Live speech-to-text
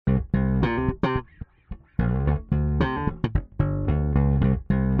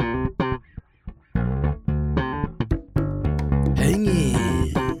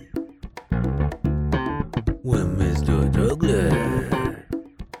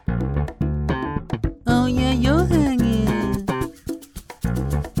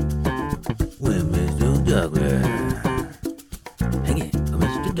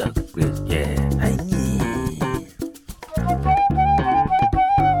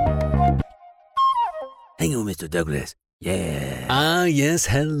hanging with Mr. Douglas. Yeah. Ah, yes.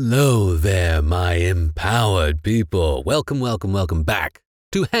 Hello there, my empowered people. Welcome back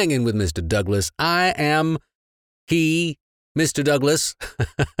to Hanging with Mr. Douglas. I am he, Mr. Douglas,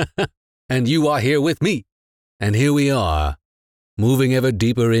 and you are here with me. And here we are, moving ever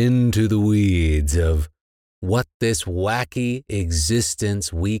deeper into the weeds of what this wacky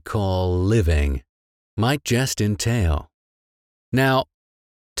existence we call living might just entail. Now,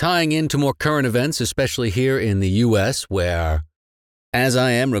 tying into more current events, especially here in the U.S., where, as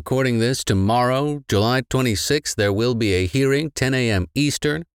I am recording this tomorrow, July 26th, there will be a hearing, 10 a.m.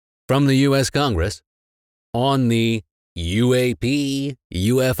 Eastern, from the U.S. Congress on the UAP,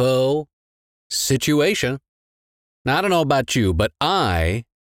 UFO situation. Now, I don't know about you, but I,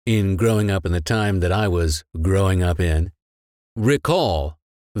 in growing up in the time that I was growing up in, recall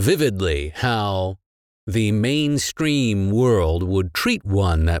vividly how the mainstream world would treat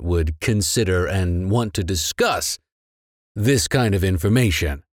one that would consider and want to discuss this kind of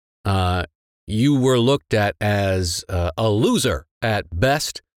information. You were looked at as a loser at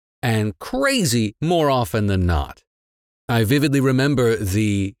best and crazy more often than not. I vividly remember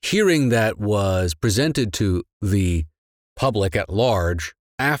the hearing that was presented to the public at large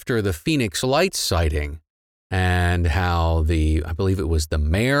after the Phoenix Lights sighting, and how I believe it was the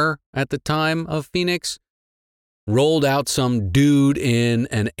mayor at the time of Phoenix, rolled out some dude in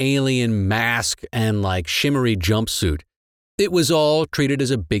an alien mask and like shimmery jumpsuit. It was all treated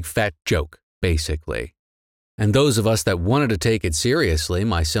as a big fat joke, basically. And those of us that wanted to take it seriously,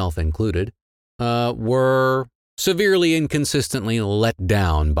 myself included, were severely inconsistently let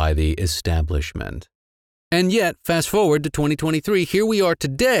down by the establishment. And yet, fast forward to 2023, here we are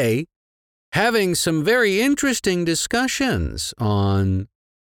today, having some very interesting discussions on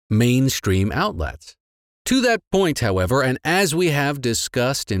mainstream outlets. To that point, however, and as we have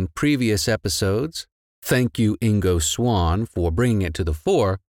discussed in previous episodes, thank you, Ingo Swan, for bringing it to the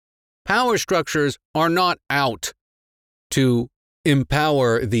fore, power structures are not out to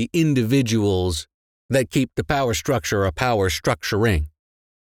empower the individuals that keep the power structure a power structuring,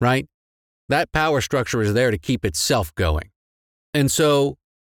 right? That power structure is there to keep itself going. And so,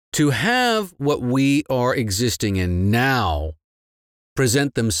 to have what we are existing in now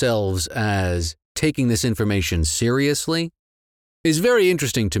present themselves as taking this information seriously is very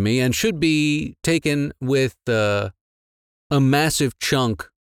interesting to me and should be taken with a massive chunk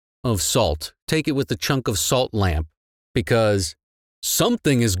of salt. Take it with a chunk of salt lamp, because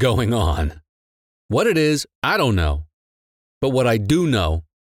something is going on. What it is, I don't know. But what I do know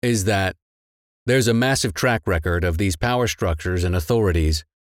is that there's a massive track record of these power structures and authorities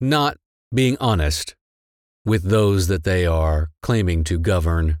not being honest with those that they are claiming to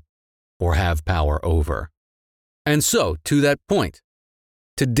govern or have power over. And so, to that point,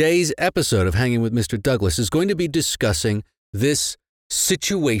 today's episode of Hanging with Mr. Douglas is going to be discussing this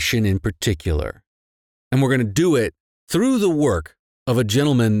situation in particular. And we're going to do it through the work of a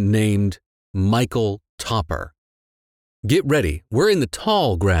gentleman named Michael Topper. Get ready, we're in the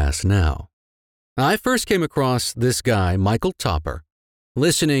tall grass now. I first came across this guy, Michael Topper,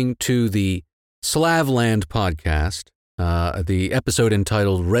 listening to the Slavland podcast, the episode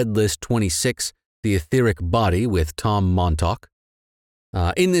entitled Red List 26, The Etheric Body with Tom Montauk.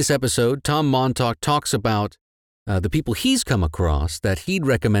 In this episode, Tom Montauk talks about the people he's come across that he'd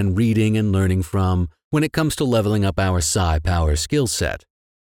recommend reading and learning from when it comes to leveling up our psi power skill set.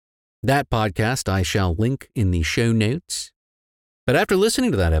 That podcast I shall link in the show notes. But after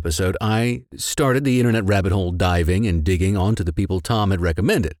listening to that episode, I started the internet rabbit hole diving and digging onto the people Tom had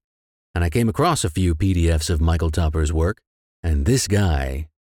recommended. And I came across a few PDFs of Michael Topper's work, and this guy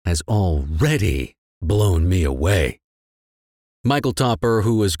has already blown me away. Michael Topper,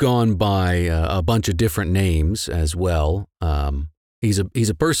 who has gone by a bunch of different names as well, he's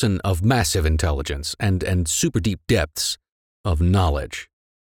a person of massive intelligence and super deep depths of knowledge.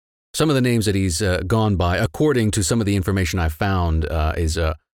 Some of the names that he's gone by, according to some of the information I found, is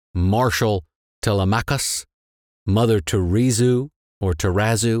Marshall Telemachus, Mother Terezu or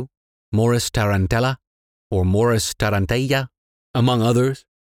Terazu, Morris Tarantella or Morris Tarantella, among others.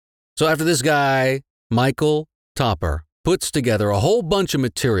 So after this guy, Michael Topper, puts together a whole bunch of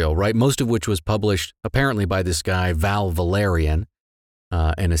material, right, most of which was published apparently by this guy, Val Valerian,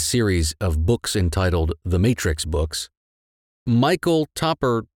 in a series of books entitled The Matrix Books, Michael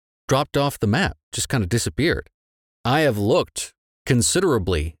Topper dropped off the map, just kind of disappeared. I have looked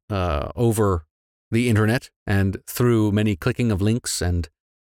considerably over the internet and through many clicking of links and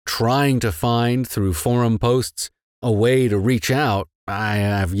trying to find through forum posts a way to reach out. I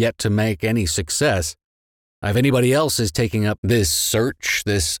have yet to make any success. If anybody else is taking up this search,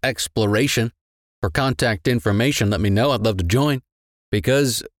 this exploration, For contact information, let me know. I'd love to join.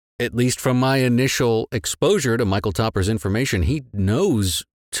 Because, at least from my initial exposure to Michael Topper's information, he knows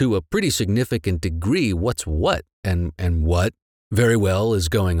to a pretty significant degree what's what and what very well is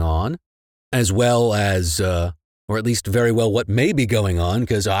going on, as well as, or at least very well what may be going on,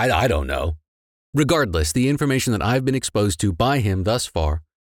 because I don't know. Regardless, the information that I've been exposed to by him thus far,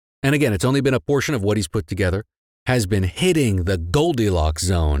 and again, it's only been a portion of what he's put together, has been hitting the Goldilocks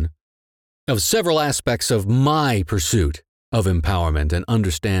zone of several aspects of my pursuit of empowerment and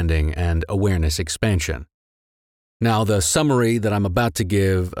understanding and awareness expansion. Now, the summary that I'm about to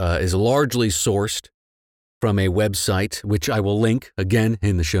give is largely sourced from a website, which I will link again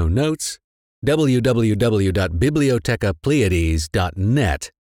in the show notes,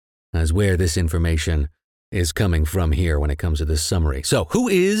 www.bibliotecapleiades.net, is where this information is coming from here when it comes to this summary. So, who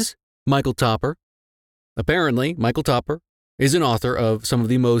is Michael Topper? Apparently, Michael Topper is an author of some of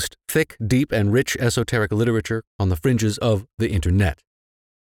the most thick, deep, and rich esoteric literature on the fringes of the internet.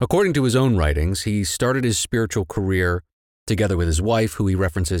 According to his own writings, he started his spiritual career together with his wife, who he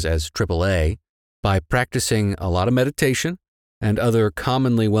references as AAA, by practicing a lot of meditation and other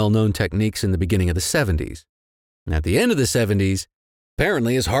commonly well-known techniques in the beginning of the 70s. And at the end of the 70s,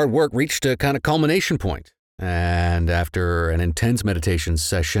 apparently his hard work reached a kind of culmination point, and after an intense meditation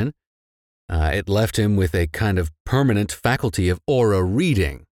session, it left him with a kind of permanent faculty of aura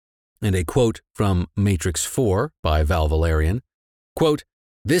reading. And a quote from Matrix 4 by Val Valerian, quote,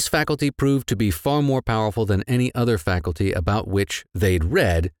 "This faculty proved to be far more powerful than any other faculty about which they'd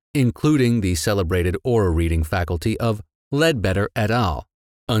read, including the celebrated aura reading faculty of Ledbetter et al."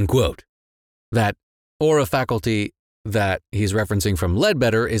 Unquote. That aura faculty that he's referencing from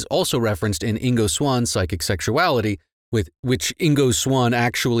Ledbetter is also referenced in Ingo Swann's Psychic Sexuality, with which Ingo Swann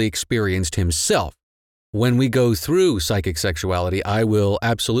actually experienced himself. When we go through Psychic Sexuality, I will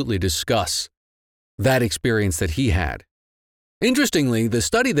absolutely discuss that experience that he had. Interestingly, the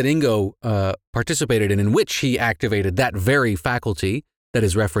study that Ingo participated in which he activated that very faculty that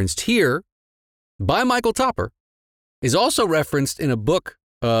is referenced here by Michael Topper, is also referenced in a book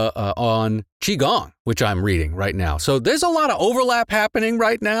on Qigong, which I'm reading right now. So there's a lot of overlap happening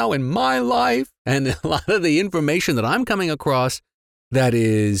right now in my life, and a lot of the information that I'm coming across that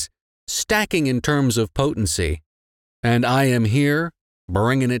is stacking in terms of potency, and I am here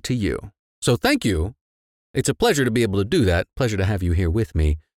bringing it to you. So thank you. It's a pleasure to be able to do that. Pleasure to have you here with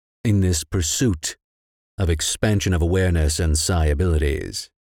me in this pursuit of expansion of awareness and psi abilities,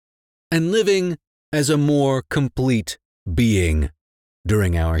 and living as a more complete being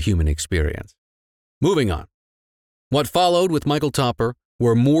during our human experience. Moving on. What followed with Michael Topper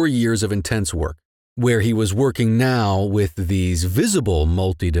were more years of intense work, where he was working now with these visible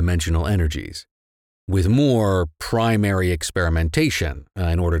multidimensional energies, with more primary experimentation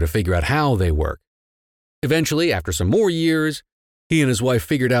in order to figure out how they work. Eventually, after some more years, he and his wife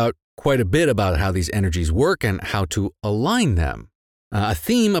figured out quite a bit about how these energies work and how to align them. A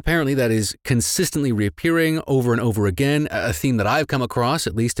theme, apparently, that is consistently reappearing over and over again, a theme that I've come across,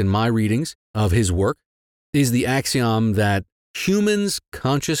 at least in my readings of his work, is the axiom that humans'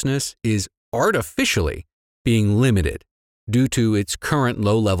 consciousness is artificially being limited due to its current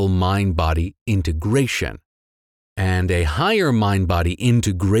low-level mind-body integration. And a higher mind-body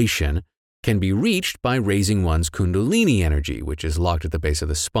integration can be reached by raising one's kundalini energy, which is locked at the base of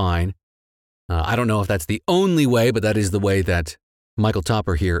the spine. I don't know if that's the only way, but that is the way that Michael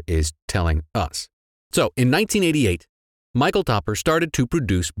Topper here is telling us. So, in 1988, Michael Topper started to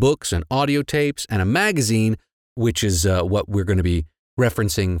produce books and audio tapes and a magazine, which is what we're going to be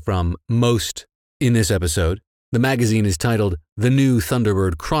referencing from most in this episode. The magazine is titled The New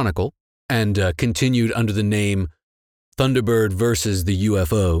Thunderbird Chronicle and continued under the name Thunderbird versus the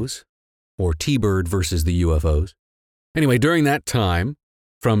UFOs, or T-Bird versus the UFOs. Anyway, during that time,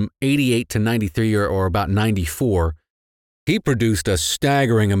 from 88 to 93 or about 94, he produced a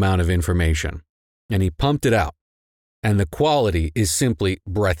staggering amount of information, and he pumped it out, and the quality is simply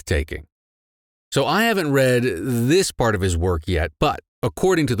breathtaking. So I haven't read this part of his work yet, but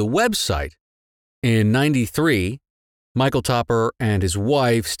according to the website, in 93, Michael Topper and his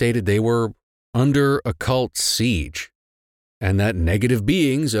wife stated they were under occult siege, and that negative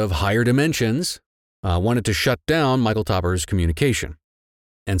beings of higher dimensions wanted to shut down Michael Topper's communication.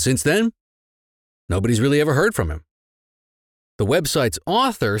 And since then, nobody's really ever heard from him. The website's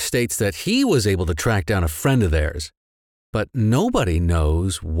author states that he was able to track down a friend of theirs, but nobody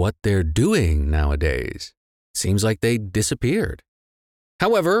knows what they're doing nowadays. Seems like they disappeared.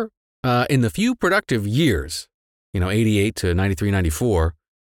 However, in the few productive years, 88 to 93, 94,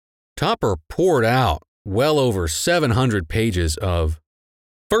 Topper poured out well over 700 pages of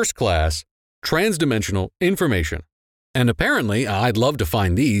first-class, transdimensional information. And apparently, I'd love to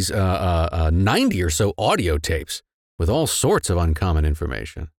find these 90 or so audio tapes with all sorts of uncommon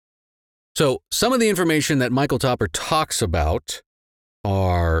information. So some of the information that Michael Topper talks about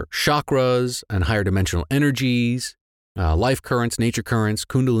are chakras and higher dimensional energies, life currents, nature currents,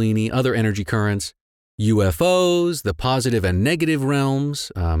 kundalini, other energy currents, UFOs, the positive and negative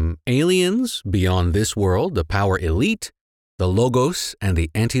realms, aliens beyond this world, the power elite, the logos and the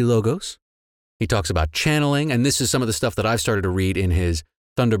anti-logos. He talks about channeling, and this is some of the stuff that I've started to read in his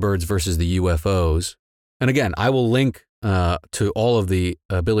Thunderbirds versus the UFOs. And again, I will link to all of the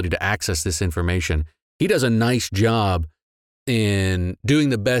ability to access this information. He does a nice job in doing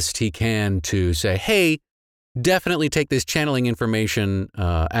the best he can to say, hey, definitely take this channeling information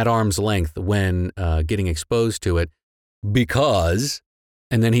at arm's length when getting exposed to it, because,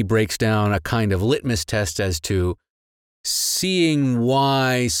 and then he breaks down a kind of litmus test as to seeing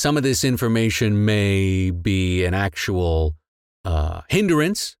why some of this information may be an actual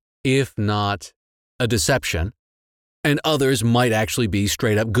hindrance, if not a deception, and others might actually be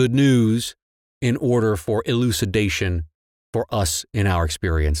straight up good news in order for elucidation for us in our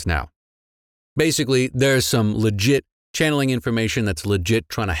experience now. Basically, there's some legit channeling information that's legit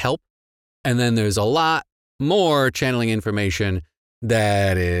trying to help, and then there's a lot more channeling information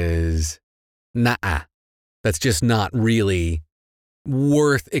that is that's just not really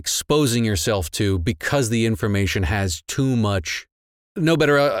worth exposing yourself to because the information has too much, no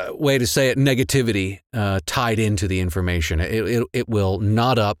better way to say it, negativity tied into the information. It will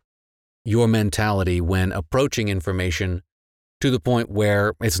knot up your mentality when approaching information to the point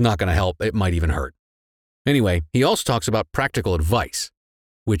where it's not going to help. It might even hurt. Anyway, he also talks about practical advice,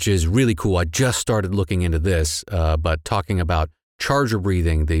 which is really cool. I just started looking into this, but talking about charger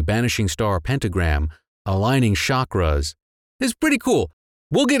breathing, the banishing star pentagram, aligning chakras is pretty cool.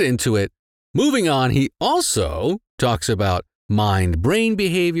 We'll get into it. Moving on, he also talks about mind-brain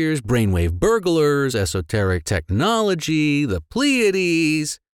behaviors, brainwave burglars, esoteric technology, the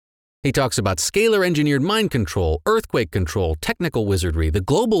Pleiades. He talks about scalar engineered mind control, earthquake control, technical wizardry, the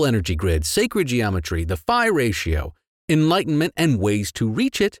global energy grid, sacred geometry, the phi ratio, enlightenment and ways to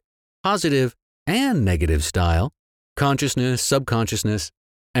reach it, positive and negative style, consciousness, subconsciousness,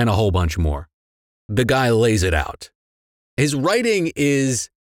 and a whole bunch more. The guy lays it out. His writing is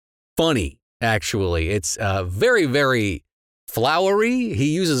funny, actually. It's very, very flowery.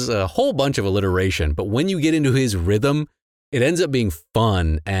 He uses a whole bunch of alliteration, but when you get into his rhythm, it ends up being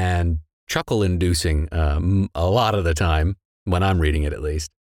fun and chuckle-inducing a lot of the time, when I'm reading it at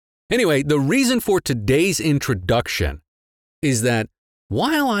least. Anyway, the reason for today's introduction is that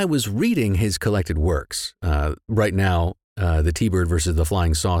while I was reading his collected works, right now, the T-Bird versus the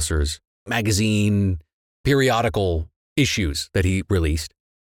Flying Saucers magazine, periodical issues that he released,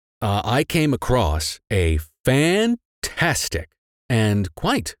 I came across a fantastic and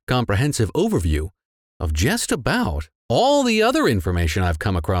quite comprehensive overview of just about all the other information I've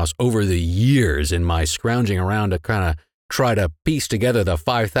come across over the years in my scrounging around to kind of try to piece together the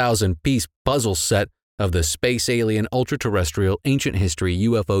 5,000-piece puzzle set of the space alien, ultra-terrestrial, ancient history,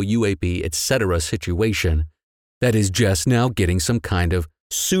 UFO, UAP, etc. situation that is just now getting some kind of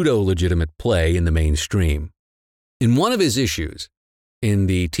pseudo-legitimate play in the mainstream. In one of his issues, in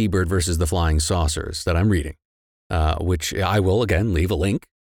the T-Bird versus the Flying Saucers that I'm reading, which I will again leave a link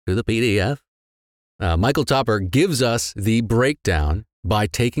to the PDF, Michael Topper gives us the breakdown by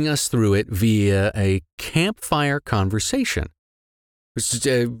taking us through it via a campfire conversation. It's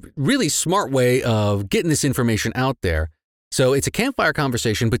a really smart way of getting this information out there. So it's a campfire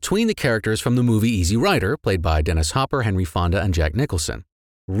conversation between the characters from the movie Easy Rider, played by Dennis Hopper, Henry Fonda, and Jack Nicholson.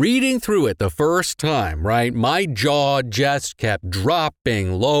 Reading through it the first time, right, my jaw just kept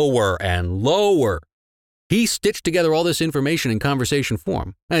dropping lower and lower. He stitched together all this information in conversation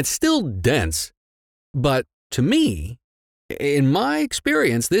form, and it's still dense. But to me, in my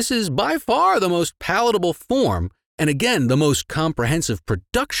experience, this is by far the most palatable form, and again, the most comprehensive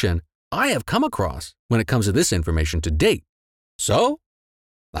production I have come across when it comes to this information to date. So,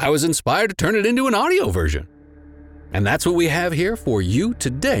 I was inspired to turn it into an audio version. And that's what we have here for you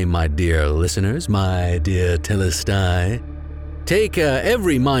today, my dear listeners, my dear telestai. Take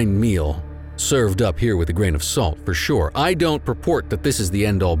every mind meal served up here with a grain of salt, for sure. I don't purport that this is the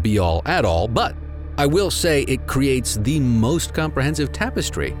end-all be-all at all, but I will say it creates the most comprehensive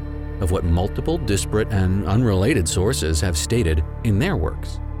tapestry of what multiple disparate and unrelated sources have stated in their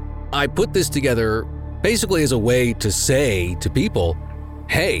works. I put this together basically as a way to say to people,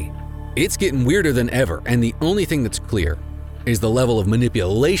 hey, it's getting weirder than ever, and the only thing that's clear is the level of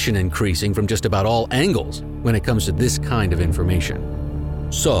manipulation increasing from just about all angles when it comes to this kind of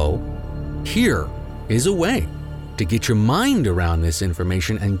information. So, Here is a way to get your mind around this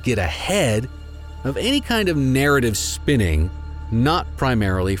information and get ahead of any kind of narrative spinning, not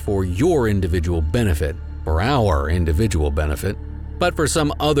primarily for your individual benefit, for our individual benefit, but for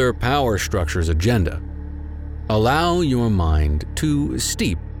some other power structure's agenda. Allow your mind to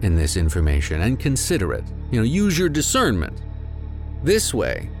steep in this information and consider it. Use your discernment. This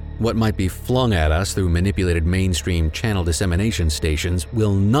way, what might be flung at us through manipulated mainstream channel dissemination stations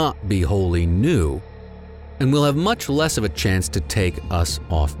will not be wholly new, and will have much less of a chance to take us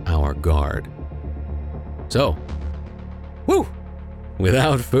off our guard. So,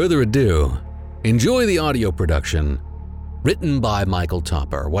 without further ado, enjoy the audio production written by Michael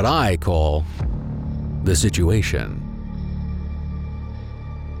Topper, what I call The Situation.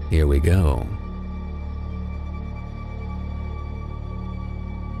 Here we go.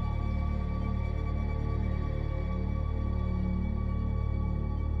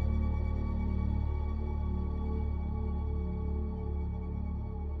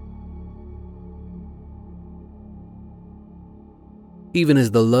 Even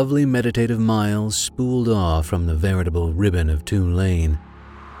as the lovely meditative miles spooled off from the veritable ribbon of Toon Lane,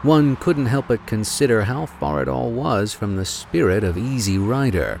 one couldn't help but consider how far it all was from the spirit of Easy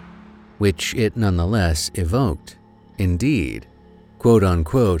Rider, which it nonetheless evoked. Indeed,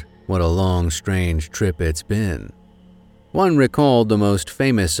 quote-unquote, what a long, strange trip it's been. One recalled the most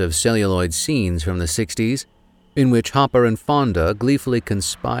famous of celluloid scenes from the 60s, in which Hopper and Fonda gleefully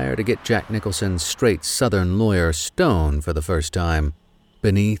conspire to get Jack Nicholson's straight Southern lawyer stoned for the first time,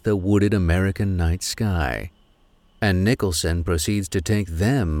 beneath a wooded American night sky. And Nicholson proceeds to take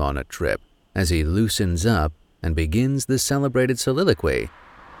them on a trip as he loosens up and begins the celebrated soliloquy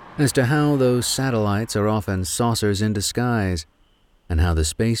as to how those satellites are often saucers in disguise, and how the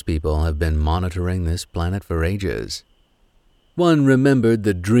space people have been monitoring this planet for ages. One remembered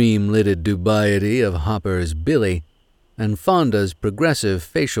the dream-lidded dubiety of Hopper's Billy and Fonda's progressive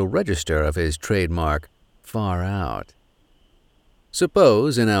facial register of his trademark far out.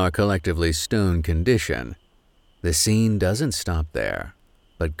 Suppose, in our collectively stoned condition, the scene doesn't stop there,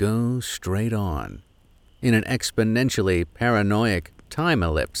 but goes straight on, in an exponentially paranoid time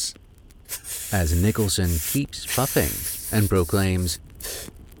ellipse, as Nicholson keeps puffing and proclaims,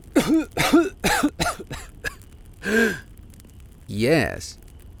 "Yes,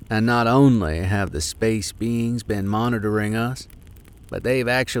 and not only have the space beings been monitoring us, but they've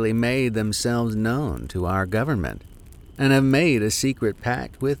actually made themselves known to our government, and have made a secret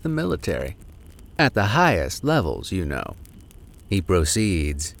pact with the military. At the highest levels, He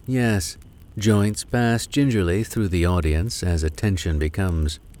proceeds, yes, joints pass gingerly through the audience as attention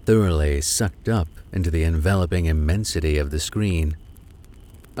becomes thoroughly sucked up into the enveloping immensity of the screen.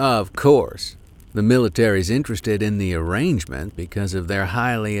 Of course, the military's interested in the arrangement because of their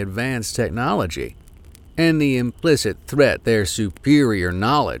highly advanced technology and the implicit threat their superior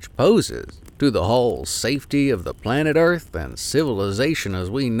knowledge poses to the whole safety of the planet Earth and civilization as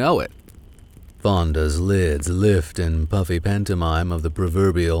we know it." Fonda's lids lift in puffy pantomime of the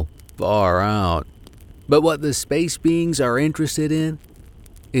proverbial far out. But what the space beings are interested in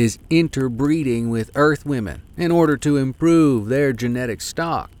is interbreeding with Earth women in order to improve their genetic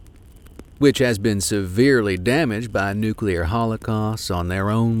stock, which has been severely damaged by nuclear holocausts on their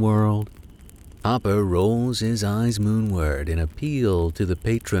own world. Hopper rolls his eyes moonward in appeal to the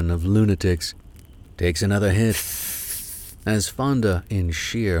patron of lunatics, takes another hit, as Fonda, in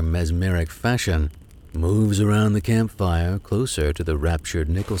sheer mesmeric fashion, moves around the campfire closer to the raptured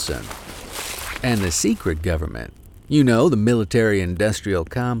Nicholson. And the secret government, the military-industrial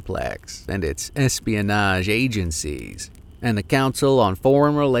complex and its espionage agencies, and the Council on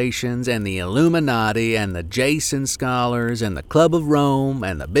Foreign Relations, and the Illuminati, and the Jason Scholars, and the Club of Rome,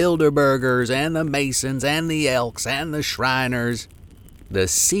 and the Bilderbergers, and the Masons, and the Elks, and the Shriners. The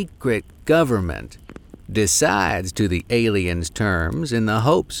secret government decides to the aliens' terms in the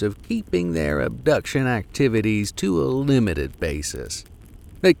hopes of keeping their abduction activities to a limited basis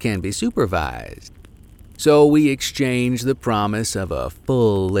that can be supervised. So we exchange the promise of a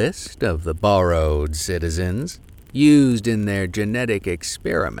full list of the borrowed citizens used in their genetic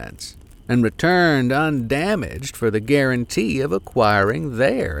experiments and returned undamaged for the guarantee of acquiring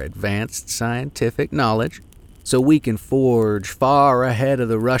their advanced scientific knowledge so we can forge far ahead of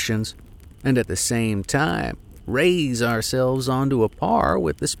the Russians and at the same time raise ourselves onto a par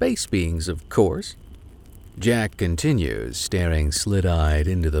with the space beings, of course." Jack continues, staring slit-eyed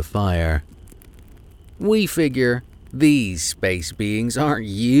into the fire. "We figure these space beings aren't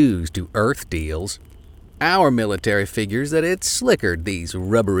used to Earth deals. Our military figures that it's slickered these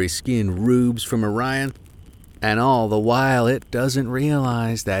rubbery-skinned rubes from Orion, And all the while it doesn't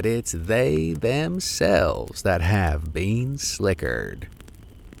realize that it's they themselves that have been slickered.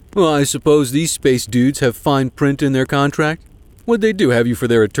 Well, I suppose these space dudes have fine print in their contract? What'd they do, have you for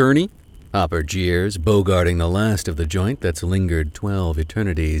their attorney? Hopper jeers, bogarting the last of the joint that's lingered 12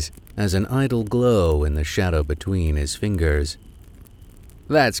 eternities as an idle glow in the shadow between his fingers.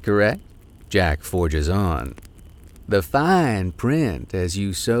 That's correct, Jack forges on. The fine print, as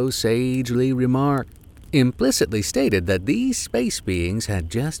you so sagely remark, implicitly stated that these space beings had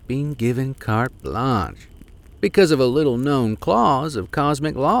just been given carte blanche because of a little-known clause of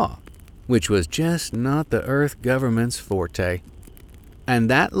cosmic law, which was just not the Earth government's forte. And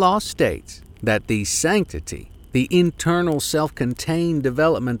that law states that the sanctity, the internal self-contained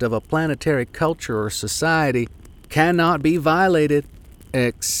development of a planetary culture or society cannot be violated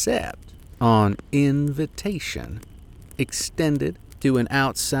except on invitation, extended to an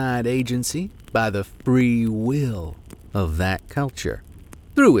outside agency by the free will of that culture,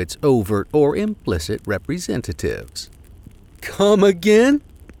 through its overt or implicit representatives. Come again?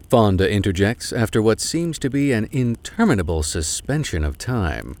 Fonda interjects after what seems to be an interminable suspension of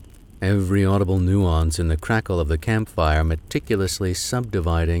time, every audible nuance in the crackle of the campfire meticulously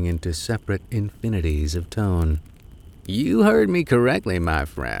subdividing into separate infinities of tone. You heard me correctly, my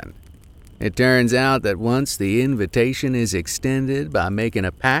friend. It turns out that once the invitation is extended by making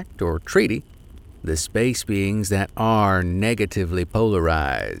a pact or treaty, the space beings that are negatively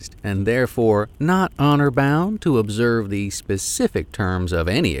polarized, and therefore not honor-bound to observe the specific terms of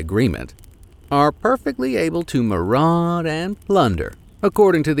any agreement, are perfectly able to maraud and plunder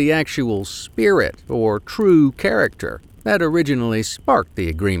according to the actual spirit or true character that originally sparked the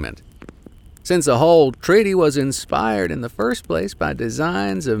agreement. Since the whole treaty was inspired in the first place by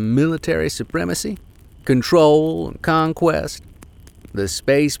designs of military supremacy, control, and conquest, the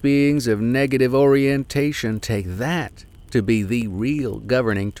space beings of negative orientation take that to be the real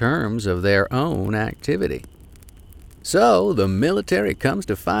governing terms of their own activity. So the military comes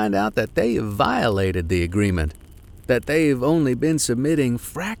to find out that they have violated the agreement, that they've only been submitting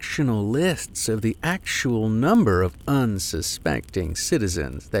fractional lists of the actual number of unsuspecting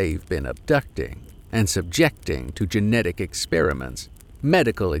citizens they've been abducting and subjecting to genetic experiments,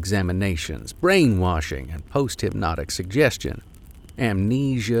 medical examinations, brainwashing, and post-hypnotic suggestion,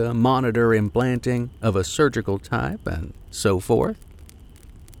 amnesia monitor implanting of a surgical type, and so forth.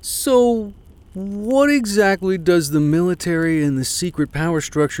 So, what exactly does the military and the secret power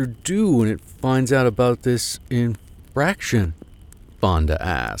structure do when it finds out about this infraction? Fonda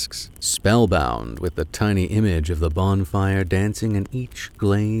asks, spellbound with the tiny image of the bonfire dancing in each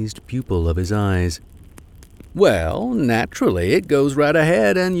glazed pupil of his eyes. Well, naturally, it goes right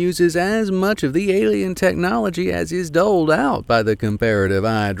ahead and uses as much of the alien technology as is doled out by the comparative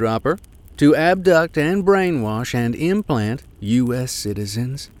eyedropper to abduct and brainwash and implant U.S.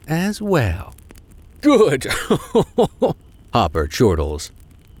 citizens as well. Good! Hopper chortles.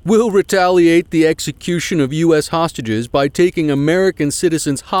 We'll retaliate the execution of U.S. hostages by taking American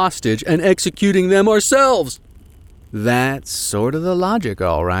citizens hostage and executing them ourselves. That's sort of the logic,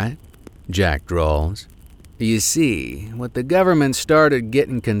 all right, Jack drawls. You see, what the government started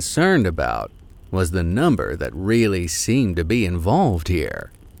getting concerned about was the number that really seemed to be involved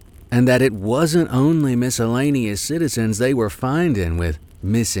here, and that it wasn't only miscellaneous citizens they were finding with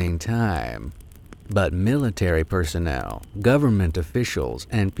missing time, but military personnel, government officials,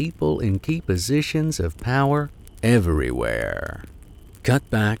 and people in key positions of power everywhere. Cut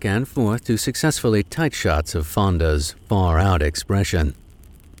back and forth to successfully tight shots of Fonda's far-out expression.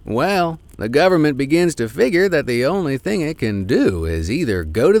 Well, the government begins to figure that the only thing it can do is either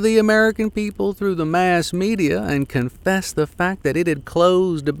go to the American people through the mass media and confess the fact that it had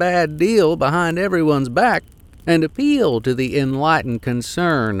closed a bad deal behind everyone's back and appeal to the enlightened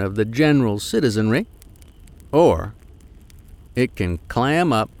concern of the general citizenry, or it can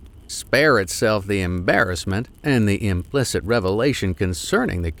clam up, spare itself the embarrassment and the implicit revelation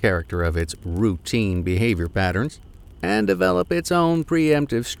concerning the character of its routine behavior patterns, and develop its own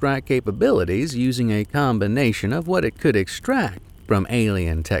preemptive strike capabilities using a combination of what it could extract from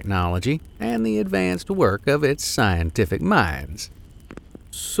alien technology and the advanced work of its scientific minds.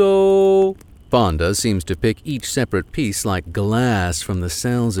 So, Fonda seems to pick each separate piece like glass from the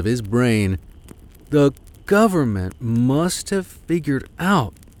cells of his brain. The government must have figured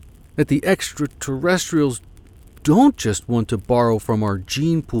out that the extraterrestrials don't just want to borrow from our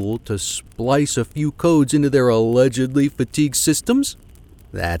gene pool to splice a few codes into their allegedly fatigued systems?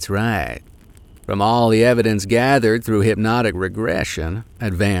 That's right. From all the evidence gathered through hypnotic regression,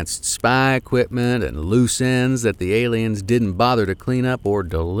 advanced spy equipment, and loose ends that the aliens didn't bother to clean up or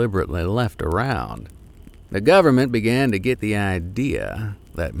deliberately left around, the government began to get the idea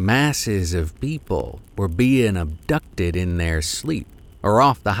that masses of people were being abducted in their sleep or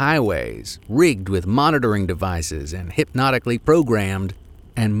off the highways, rigged with monitoring devices and hypnotically programmed,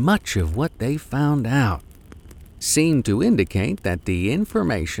 and much of what they found out seemed to indicate that the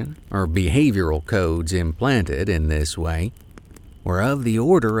information or behavioral codes implanted in this way were of the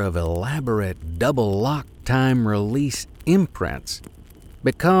order of elaborate double-lock time-release imprints.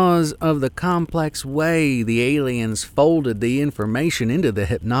 Because of the complex way the aliens folded the information into the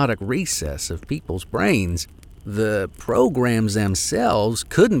hypnotic recess of people's brains, the programs themselves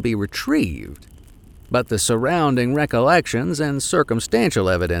couldn't be retrieved. But the surrounding recollections and circumstantial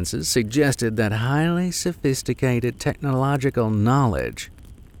evidences suggested that highly sophisticated technological knowledge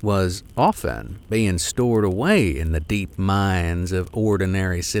was often being stored away in the deep minds of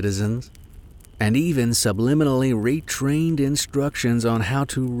ordinary citizens, and even subliminally retrained instructions on how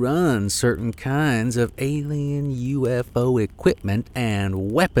to run certain kinds of alien UFO equipment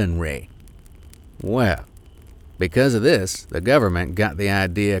and weaponry. Well, because of this, the government got the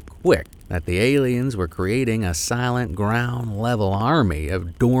idea quick that the aliens were creating a silent ground-level army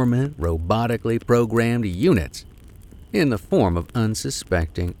of dormant, robotically programmed units in the form of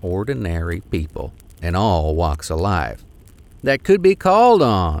unsuspecting, ordinary people in all walks of life that could be called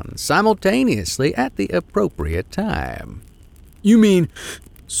on simultaneously at the appropriate time. You mean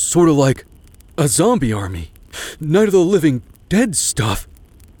sort of like a zombie army? Night of the Living Dead stuff?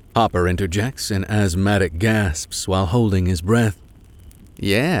 Hopper interjects in asthmatic gasps while holding his breath.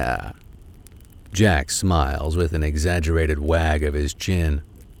 Yeah. Jack smiles with an exaggerated wag of his chin,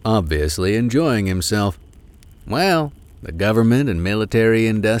 obviously enjoying himself. Well, the government and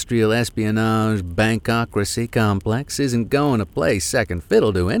military-industrial espionage bankocracy complex isn't going to play second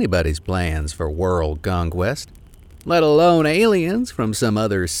fiddle to anybody's plans for world conquest, let alone aliens from some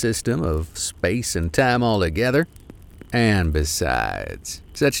other system of space and time altogether. And besides,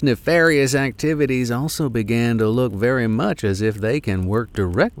 such nefarious activities also began to look very much as if they can work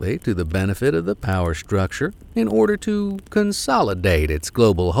directly to the benefit of the power structure in order to consolidate its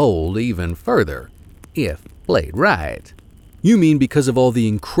global hold even further, if played right. You mean because of all the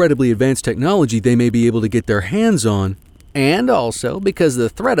incredibly advanced technology they may be able to get their hands on? And also because the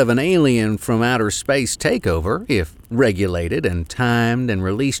threat of an alien from outer space takeover, if regulated and timed and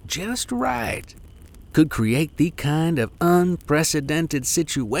released just right, could create the kind of unprecedented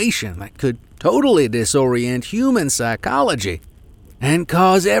situation that could totally disorient human psychology and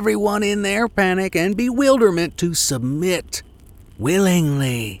cause everyone in their panic and bewilderment to submit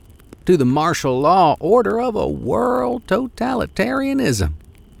willingly to the martial law order of a world totalitarianism.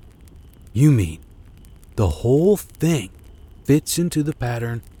 You mean the whole thing fits into the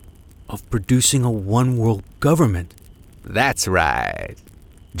pattern of producing a one-world government? That's right.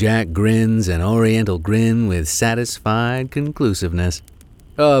 Jack grins an oriental grin with satisfied conclusiveness.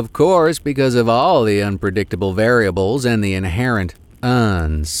 Of course, because of all the unpredictable variables and the inherent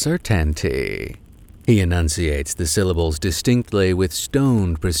uncertainty. He enunciates the syllables distinctly with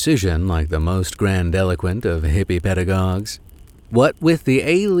stoned precision like the most grandiloquent of hippie pedagogues. What with the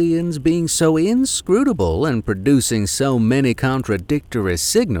aliens being so inscrutable and producing so many contradictory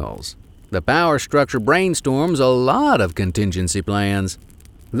signals, the power structure brainstorms a lot of contingency plans.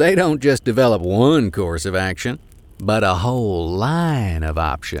 They don't just develop one course of action, but a whole line of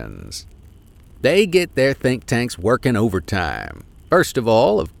options. They get their think tanks working overtime. First of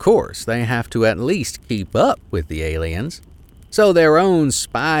all, of course, they have to at least keep up with the aliens. So their own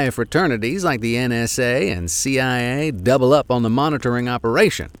spy fraternities like the NSA and CIA double up on the monitoring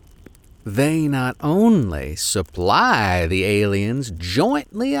operation. They not only supply the aliens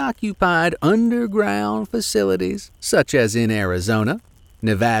jointly occupied underground facilities, such as in Arizona,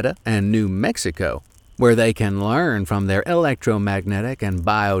 Nevada, and New Mexico, where they can learn from their electromagnetic and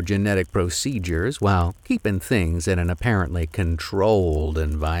biogenetic procedures while keeping things in an apparently controlled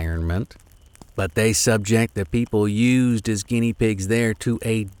environment. But they subject the people used as guinea pigs there to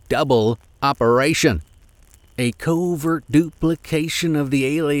a double operation, a covert duplication of the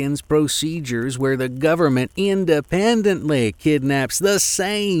aliens' procedures where the government independently kidnaps the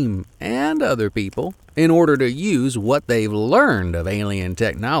same and other people in order to use what they've learned of alien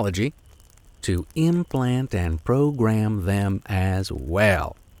technology to implant and program them as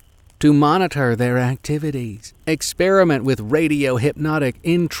well, to monitor their activities, experiment with radio-hypnotic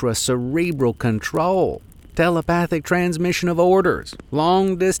intracerebral control, telepathic transmission of orders,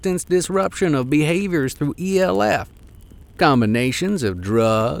 long-distance disruption of behaviors through ELF, combinations of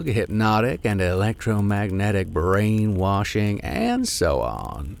drug, hypnotic, and electromagnetic brainwashing, and so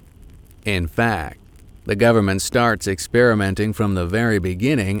on. In fact, the government starts experimenting from the very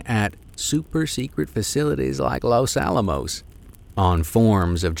beginning at super secret facilities like Los Alamos, on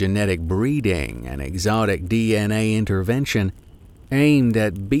forms of genetic breeding and exotic DNA intervention aimed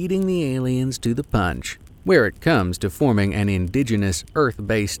at beating the aliens to the punch where it comes to forming an indigenous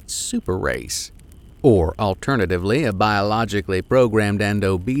Earth-based super race, or alternatively a biologically programmed and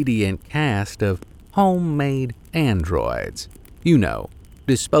obedient cast of homemade androids,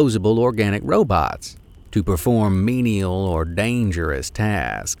 disposable organic robots, to perform menial or dangerous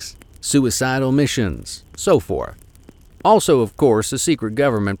tasks, suicidal missions, so forth. Also, of course, the secret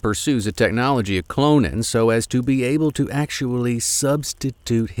government pursues a technology of cloning so as to be able to actually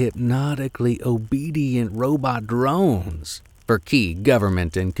substitute hypnotically obedient robot drones for key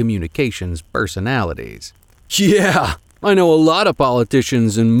government and communications personalities. Yeah, I know a lot of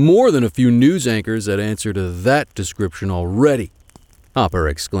politicians and more than a few news anchors that answer to that description already, Hopper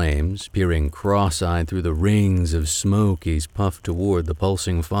exclaims, peering cross-eyed through the rings of smoke he's puffed toward the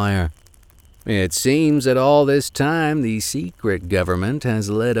pulsing fire. It seems that all this time the secret government has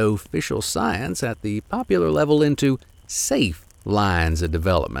led official science at the popular level into safe lines of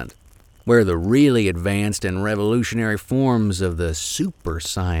development, where the really advanced and revolutionary forms of the super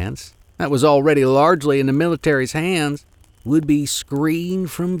science that was already largely in the military's hands would be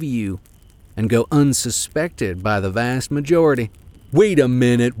screened from view and go unsuspected by the vast majority. Wait a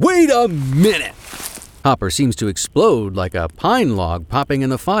minute! Hopper seems to explode like a pine log popping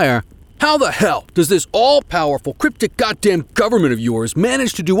in the fire. How the hell does this all-powerful, cryptic goddamn government of yours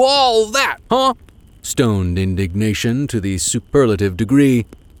manage to do all that, huh? Stoned indignation to the superlative degree.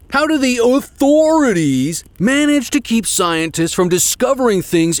 How do the authorities manage to keep scientists from discovering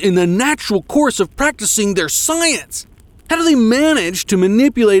things in the natural course of practicing their science? How do they manage to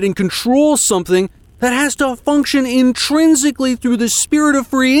manipulate and control something that has to function intrinsically through the spirit of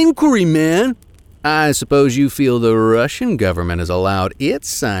free inquiry, man? I suppose you feel the Russian government has allowed its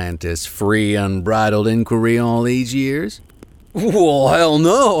scientists free, unbridled inquiry all these years? Well, hell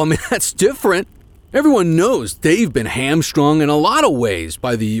no. I mean, that's different. Everyone knows they've been hamstrung in a lot of ways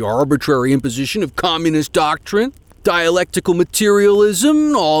by the arbitrary imposition of communist doctrine, dialectical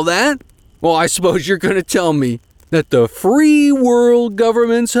materialism, all that. Well, I suppose you're going to tell me that the free world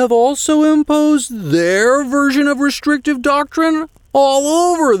governments have also imposed their version of restrictive doctrine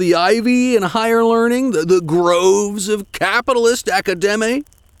all over the ivy and higher learning, the groves of capitalist academe?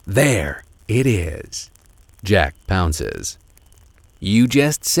 There it is. Jack pounces. You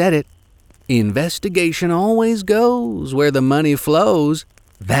just said it. Investigation always goes where the money flows.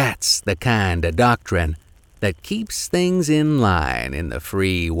 That's the kind of doctrine that keeps things in line in the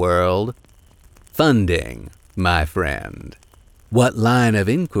free world. Funding, my friend. What line of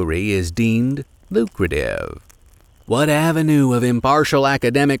inquiry is deemed lucrative? What avenue of impartial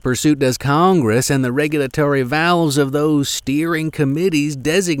academic pursuit does Congress and the regulatory valves of those steering committees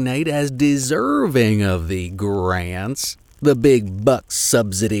designate as deserving of the grants, the big buck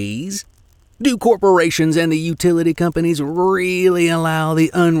subsidies? Do corporations and the utility companies really allow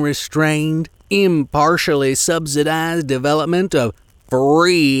the unrestrained, impartially subsidized development of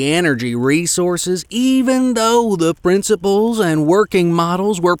free energy resources, even though the principles and working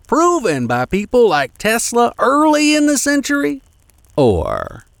models were proven by people like Tesla early in the century?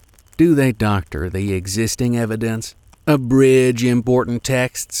 Or do they doctor the existing evidence, abridge important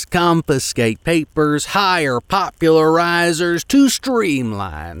texts, confiscate papers, hire popularizers to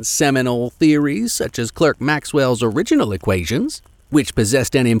streamline seminal theories such as Clerk Maxwell's original equations, which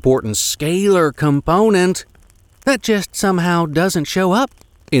possessed an important scalar component that just somehow doesn't show up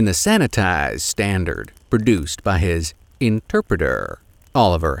in the sanitized standard produced by his interpreter,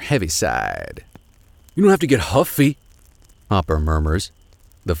 Oliver Heaviside? You don't have to get huffy, Hopper murmurs,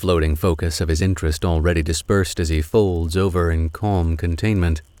 the floating focus of his interest already dispersed as he folds over in calm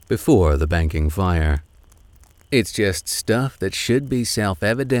containment before the banking fire. It's just stuff that should be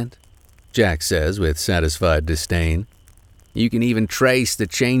self-evident, Jack says with satisfied disdain. You can even trace the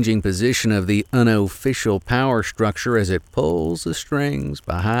changing position of the unofficial power structure as it pulls the strings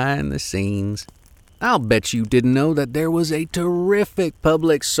behind the scenes. I'll bet you didn't know that there was a terrific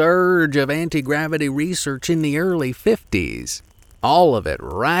public surge of anti-gravity research in the early 50s. All of it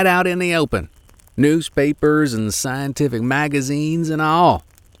right out in the open. Newspapers and scientific magazines and all.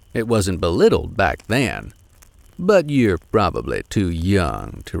 It wasn't belittled back then. But you're probably too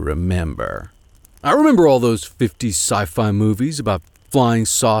young to remember. I remember all those 50s sci-fi movies about flying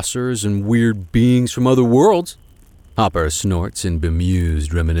saucers and weird beings from other worlds. Hopper snorts in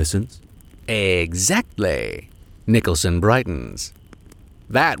bemused reminiscence. Exactly, Nicholson brightens.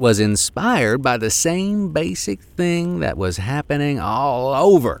 That was inspired by the same basic thing that was happening all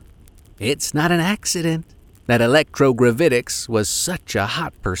over. It's not an accident that electrogravitics was such a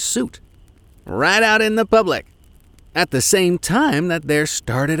hot pursuit right out in the public, at the same time that they're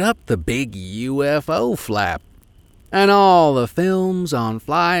started up the big UFO flap. And all the films on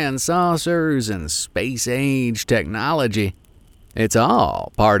flying saucers and space-age technology. It's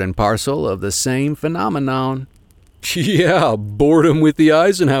all part and parcel of the same phenomenon. Yeah, boredom with the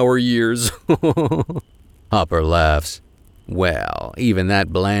Eisenhower years. Hopper laughs. Well, even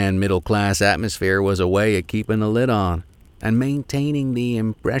that bland middle-class atmosphere was a way of keeping the lid on and maintaining the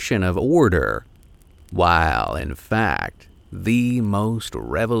impression of order, while, in fact, the most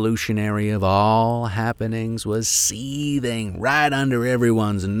revolutionary of all happenings was seething right under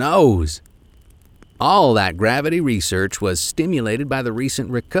everyone's nose. All that gravity research was stimulated by the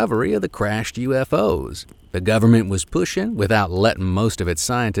recent recovery of the crashed UFOs. The government was pushing without letting most of its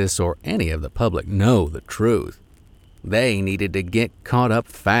scientists or any of the public know the truth. They needed to get caught up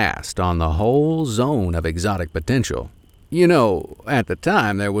fast on the whole zone of exotic potential. You know, at the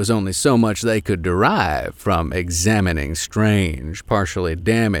time there was only so much they could derive from examining strange, partially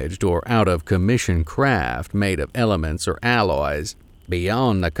damaged or out-of-commission craft made of elements or alloys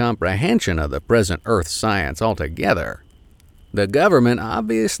beyond the comprehension of the present Earth science altogether. The government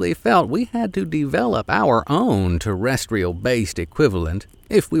obviously felt we had to develop our own terrestrial-based equivalent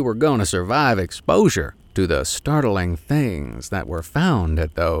if we were going to survive exposure to the startling things that were found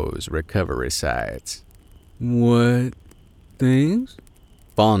at those recovery sites. What things?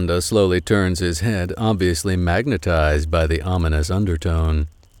 Fonda slowly turns his head, obviously magnetized by the ominous undertone.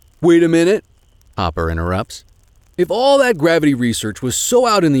 Wait a minute, Hopper interrupts. If all that gravity research was so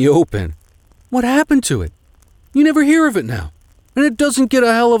out in the open, what happened to it? You never hear of it now, and it doesn't get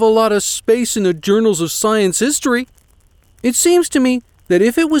a hell of a lot of space in the journals of science history. It seems to me that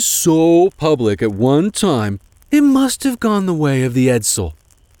if it was so public at one time, it must have gone the way of the Edsel.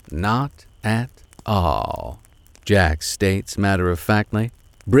 Not at all, Jack states matter-of-factly,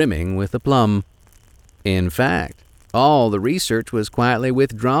 brimming with aplomb. In fact, all the research was quietly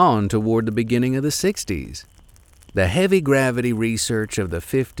withdrawn toward the beginning of the 60s. The heavy gravity research of the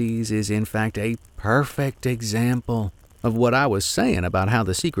 50s is in fact a perfect example of what I was saying about how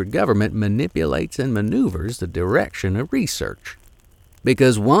the secret government manipulates and maneuvers the direction of research.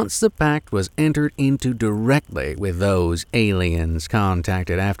 Because once the pact was entered into directly with those aliens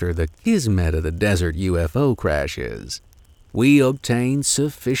contacted after the kismet of the desert UFO crashes, we obtained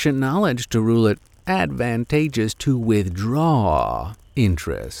sufficient knowledge to rule it advantageous to withdraw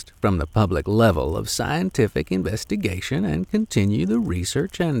interest from the public level of scientific investigation and continue the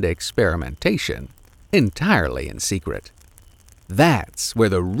research and experimentation entirely in secret. That's where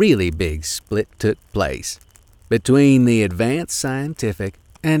the really big split took place, between the advanced scientific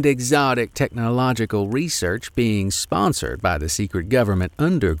and exotic technological research being sponsored by the secret government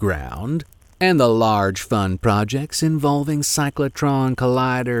underground, and the large fun projects involving cyclotron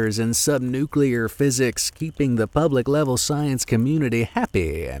colliders and subnuclear physics keeping the public-level science community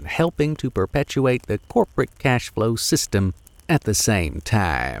happy and helping to perpetuate the corporate cash flow system at the same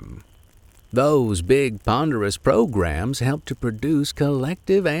time. Those big, ponderous programs helped to produce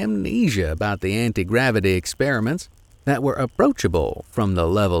collective amnesia about the anti-gravity experiments that were approachable from the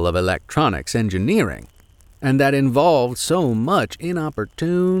level of electronics engineering, and that involved so much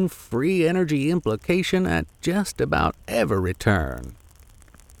inopportune, free energy implication at just about every turn.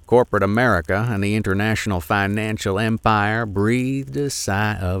 Corporate America and the international financial empire breathed a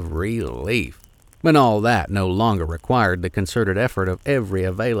sigh of relief when all that no longer required the concerted effort of every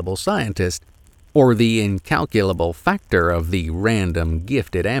available scientist or the incalculable factor of the random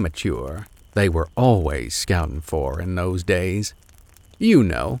gifted amateur they were always scouting for in those days. You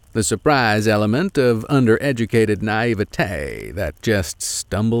know, the surprise element of undereducated naivete that just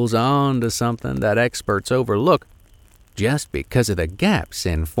stumbles on to something that experts overlook just because of the gaps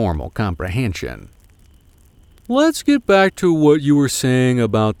in formal comprehension. Let's get back to what you were saying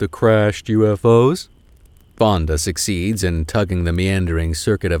about the crashed UFOs. Fonda succeeds in tugging the meandering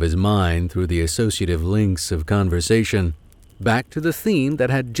circuit of his mind through the associative links of conversation, back to the theme that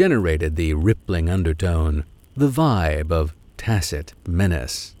had generated the rippling undertone, the vibe of tacit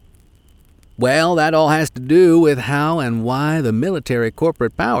menace. Well, that all has to do with how and why the military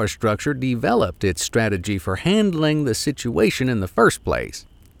corporate power structure developed its strategy for handling the situation in the first place.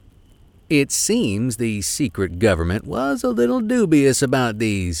 It seems the secret government was a little dubious about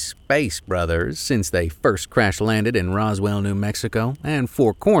these Space Brothers since they first crash-landed in Roswell, New Mexico, and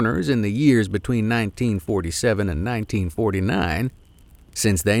Four Corners in the years between 1947 and 1949,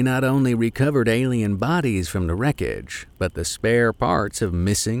 since they not only recovered alien bodies from the wreckage, but the spare parts of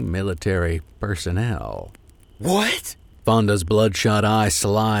missing military personnel. What? Fonda's bloodshot eye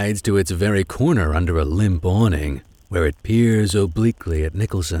slides to its very corner under a limp awning, where it peers obliquely at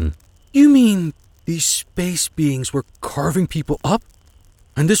Nicholson. You mean these space beings were carving people up?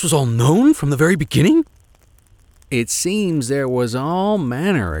 And this was all known from the very beginning? It seems there was all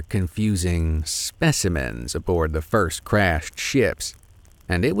manner of confusing specimens aboard the first crashed ships,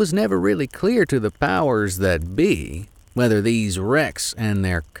 and it was never really clear to the powers that be whether these wrecks and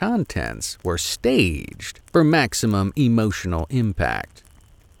their contents were staged for maximum emotional impact.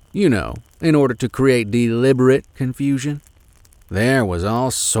 You know, in order to create deliberate confusion. There was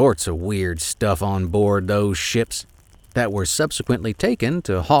all sorts of weird stuff on board those ships that were subsequently taken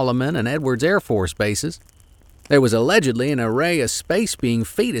to Holloman and Edwards Air Force bases. There was allegedly an array of space-being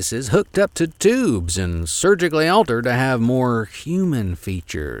fetuses hooked up to tubes and surgically altered to have more human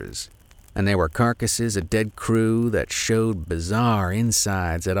features. And there were carcasses of dead crew that showed bizarre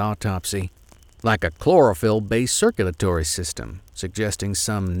insides at autopsy, like a chlorophyll-based circulatory system, suggesting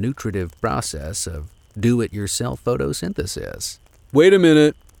some nutritive process of do-it-yourself photosynthesis. Wait a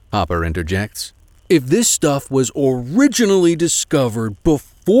minute, Hopper interjects. If this stuff was originally discovered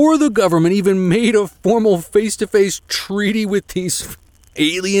before the government even made a formal face-to-face treaty with these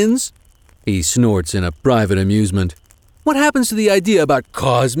aliens, he snorts in a private amusement. What happens to the idea about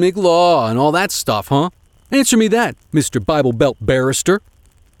cosmic law and all that stuff, huh? Answer me that, Mr. Bible Belt Barrister.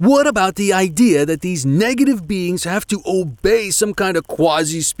 What about the idea that these negative beings have to obey some kind of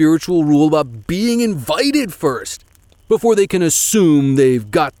quasi-spiritual rule about being invited first, before they can assume they've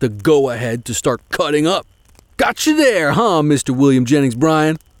got the go-ahead to start cutting up? Gotcha there, huh, Mr. William Jennings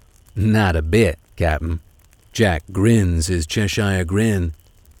Bryan? Not a bit, Captain. Jack grins his Cheshire grin.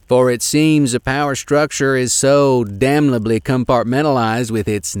 For it seems the power structure is so damnably compartmentalized with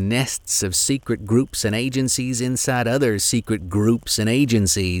its nests of secret groups and agencies inside other secret groups and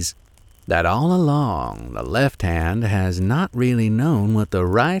agencies that all along the left hand has not really known what the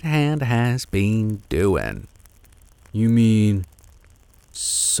right hand has been doing. You mean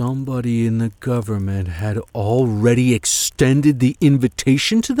somebody in the government had already extended the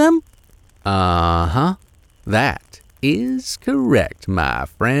invitation to them? Uh-huh. That is correct, my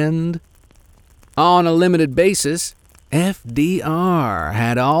friend. On a limited basis, FDR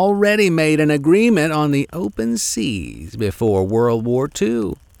had already made an agreement on the open seas before World War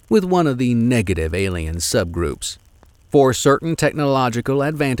II with one of the negative alien subgroups for certain technological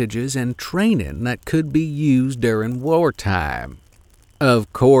advantages and training that could be used during wartime.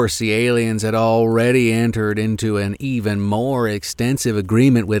 Of course, the aliens had already entered into an even more extensive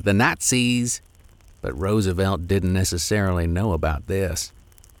agreement with the Nazis, but Roosevelt didn't necessarily know about this.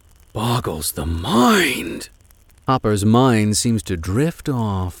 Boggles the mind. Hopper's mind seems to drift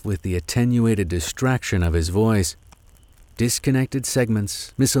off with the attenuated distraction of his voice. Disconnected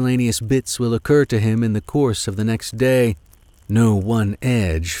segments, miscellaneous bits will occur to him in the course of the next day, no one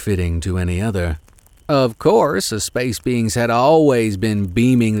edge fitting to any other. Of course, the space beings had always been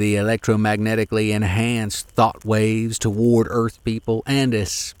beaming the electromagnetically enhanced thought waves toward Earth people and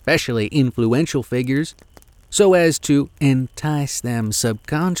especially influential figures, so as to entice them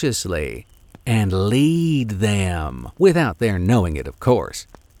subconsciously and lead them, without their knowing it, of course,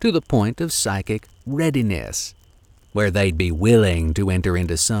 to the point of psychic readiness, where they'd be willing to enter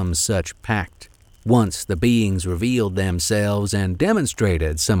into some such pact once the beings revealed themselves and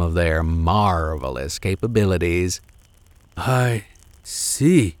demonstrated some of their marvelous capabilities. I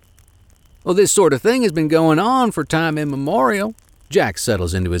see. Well, this sort of thing has been going on for time immemorial. Jack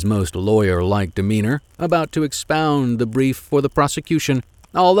settles into his most lawyer-like demeanor, about to expound the brief for the prosecution.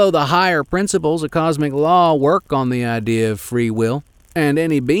 Although the higher principles of cosmic law work on the idea of free will, and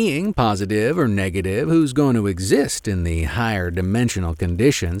any being, positive or negative, who's going to exist in the higher dimensional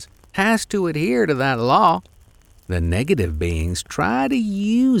conditions has to adhere to that law, the negative beings try to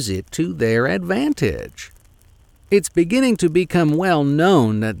use it to their advantage. It's beginning to become well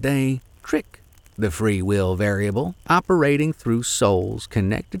known that they trick the free will variable operating through souls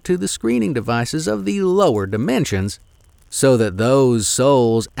connected to the screening devices of the lower dimensions, so that those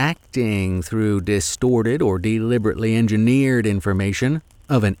souls acting through distorted or deliberately engineered information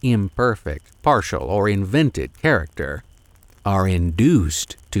of an imperfect, partial, or invented character are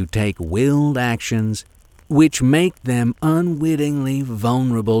induced to take willed actions which make them unwittingly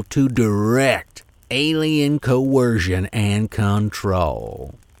vulnerable to direct alien coercion and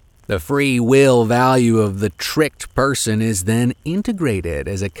control. The free will value of the tricked person is then integrated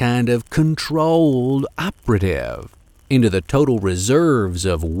as a kind of controlled operative into the total reserves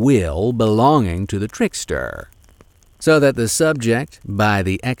of will belonging to the trickster, so that the subject, by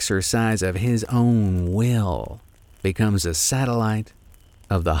the exercise of his own will, becomes a satellite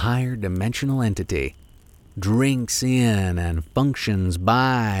of the higher dimensional entity, drinks in and functions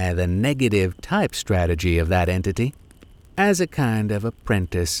by the negative type strategy of that entity, as a kind of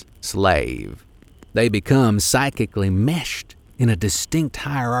apprentice slave. They become psychically meshed in a distinct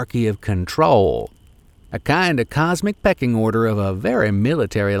hierarchy of control, a kind of cosmic pecking order of a very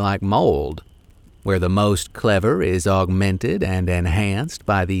military-like mold, where the most clever is augmented and enhanced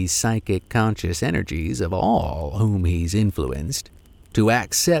by the psychic conscious energies of all whom he's influenced to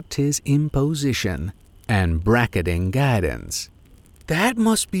accept his imposition and bracketing guidance. That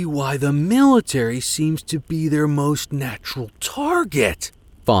must be why the military seems to be their most natural target,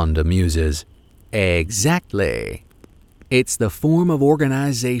 Fonda muses. Exactly. It's the form of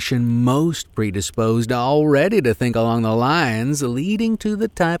organization most predisposed already to think along the lines leading to the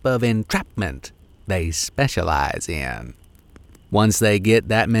type of entrapment they specialize in. Once they get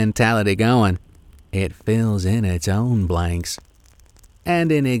that mentality going, it fills in its own blanks,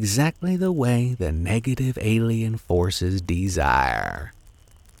 and in exactly the way the negative alien forces desire.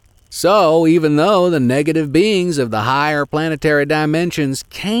 So, even though the negative beings of the higher planetary dimensions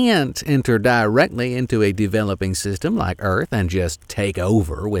can't enter directly into a developing system like Earth and just take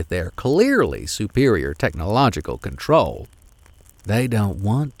over with their clearly superior technological control, they don't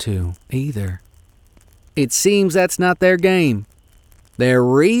want to either. It seems that's not their game. Their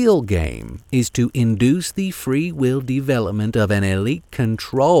real game is to induce the free will development of an elite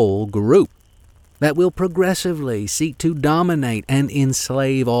control group that will progressively seek to dominate and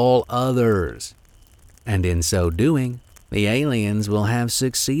enslave all others. And in so doing, the aliens will have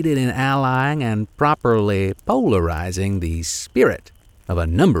succeeded in allying and properly polarizing the spirit of a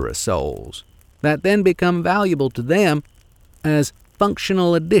number of souls that then become valuable to them as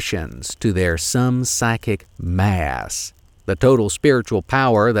functional additions to their sum psychic mass, the total spiritual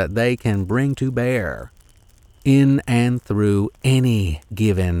power that they can bring to bear in and through any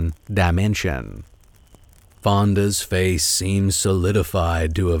given dimension. Fonda's face seems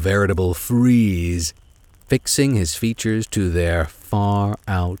solidified to a veritable freeze, fixing his features to their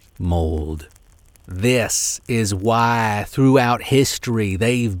far-out mold. This is why throughout history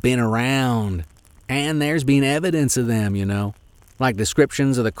they've been around, and there's been evidence of them, like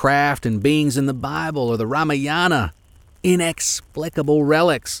descriptions of the craft and beings in the Bible or the Ramayana, inexplicable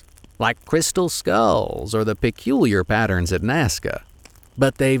relics like crystal skulls or the peculiar patterns at Nazca.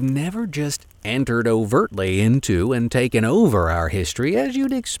 But they've never just entered overtly into and taken over our history as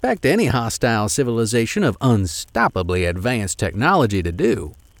you'd expect any hostile civilization of unstoppably advanced technology to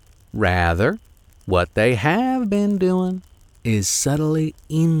do. Rather, what they have been doing is subtly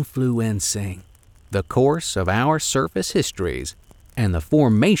influencing the course of our surface histories and the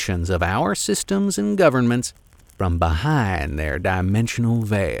formations of our systems and governments from behind their dimensional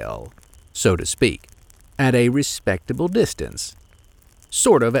veil, so to speak, at a respectable distance,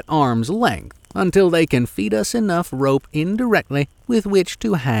 sort of at arm's length, until they can feed us enough rope indirectly with which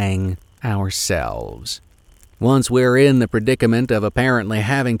to hang ourselves. Once we're in the predicament of apparently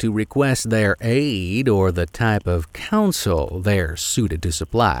having to request their aid or the type of counsel they're suited to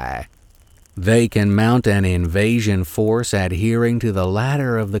supply, they can mount an invasion force adhering to the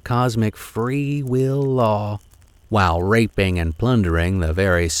ladder of the cosmic free will law, while raping and plundering the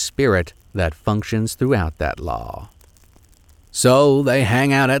very spirit that functions throughout that law. So they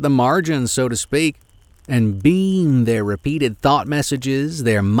hang out at the margins, so to speak, and beam their repeated thought messages,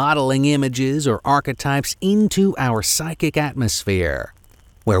 their modeling images or archetypes into our psychic atmosphere,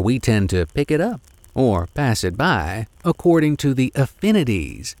 where we tend to pick it up or pass it by according to the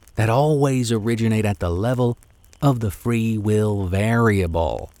affinities that always originate at the level of the free will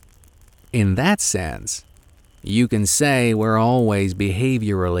variable. In that sense, you can say we're always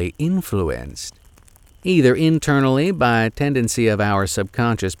behaviorally influenced, either internally by a tendency of our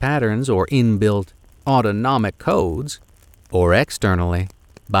subconscious patterns or inbuilt autonomic codes, or externally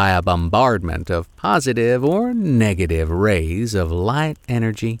by a bombardment of positive or negative rays of light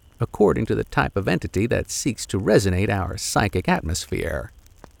energy according to the type of entity that seeks to resonate our psychic atmosphere.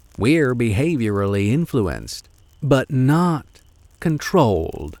 We're behaviorally influenced, but not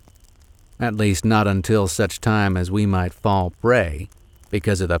controlled. At least not until such time as we might fall prey,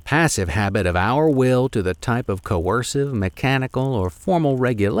 because of the passive habit of our will to the type of coercive, mechanical, or formal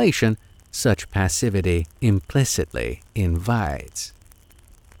regulation such passivity implicitly invites.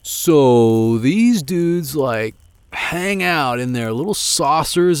 So these dudes, hang out in their little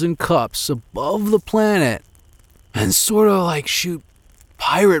saucers and cups above the planet and sort of shoot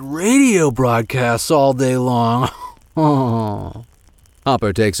pirate radio broadcasts all day long. Oh.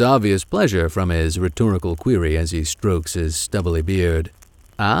 Hopper takes obvious pleasure from his rhetorical query as he strokes his stubbly beard.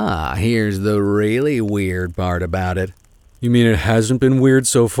 Ah, here's the really weird part about it. You mean it hasn't been weird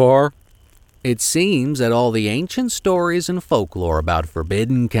so far? It seems that all the ancient stories and folklore about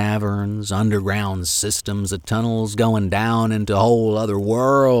forbidden caverns, underground systems of tunnels going down into whole other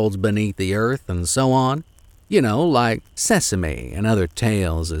worlds beneath the earth and so on, like Sesame and other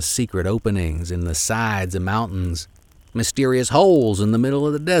tales of secret openings in the sides of mountains, mysterious holes in the middle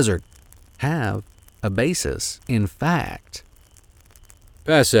of the desert, have a basis in fact.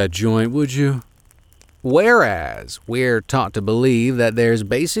 Pass that joint, would you? Whereas we're taught to believe that there's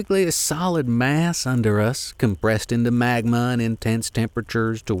basically a solid mass under us, compressed into magma and intense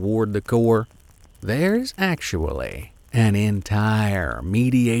temperatures toward the core, there's actually an entire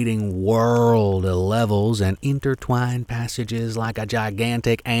mediating world of levels and intertwined passages like a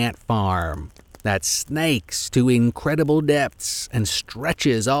gigantic ant farm that snakes to incredible depths and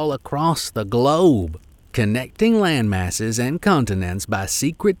stretches all across the globe, connecting landmasses and continents by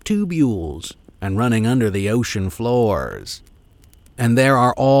secret tubules and running under the ocean floors. And there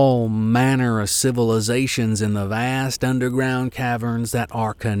are all manner of civilizations in the vast underground caverns that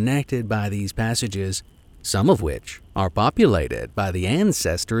are connected by these passages, some of which are populated by the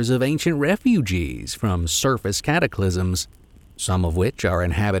ancestors of ancient refugees from surface cataclysms, some of which are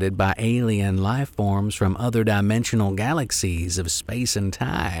inhabited by alien life forms from other dimensional galaxies of space and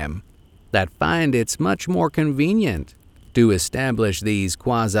time that find it's much more convenient to establish these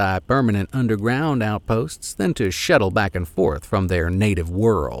quasi-permanent underground outposts than to shuttle back and forth from their native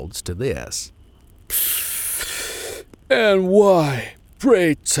worlds to this. And why,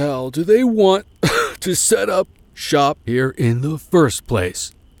 pray tell, do they want to set up shop here in the first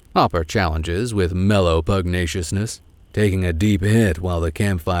place? Hopper challenges with mellow pugnaciousness, taking a deep hit while the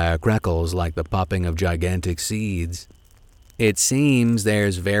campfire crackles like the popping of gigantic seeds. It seems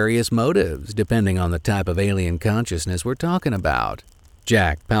there's various motives depending on the type of alien consciousness we're talking about.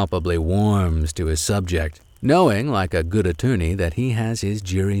 Jack palpably warms to his subject, knowing like a good attorney that he has his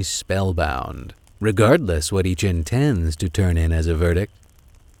jury spellbound, regardless what each intends to turn in as a verdict.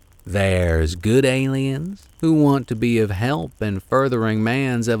 There's good aliens who want to be of help in furthering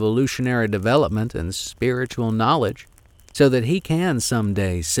man's evolutionary development and spiritual knowledge, so that he can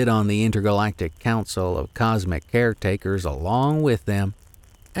someday sit on the intergalactic council of cosmic caretakers along with them.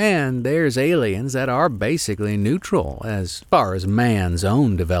 And there's aliens that are basically neutral as far as man's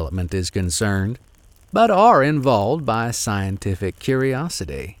own development is concerned, but are involved by scientific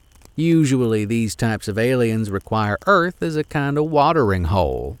curiosity. Usually these types of aliens require Earth as a kind of watering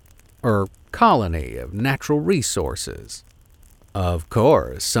hole, or colony of natural resources. Of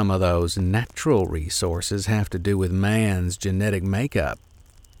course, some of those natural resources have to do with man's genetic makeup,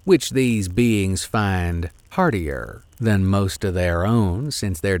 which these beings find hardier than most of their own,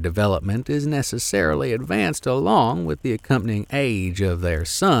 since their development is necessarily advanced along with the accompanying age of their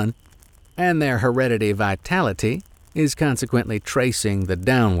son, and their hereditary vitality is consequently tracing the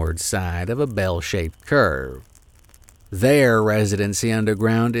downward side of a bell-shaped curve. Their residency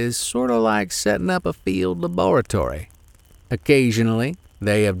underground is sort of like setting up a field laboratory. Occasionally,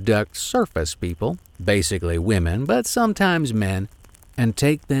 they abduct surface people, basically women, but sometimes men, and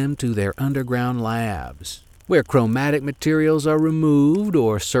take them to their underground labs, where chromatic materials are removed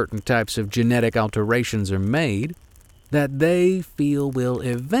or certain types of genetic alterations are made that they feel will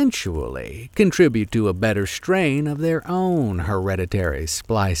eventually contribute to a better strain of their own hereditary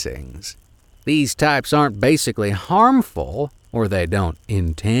splicings. These types aren't basically harmful, or they don't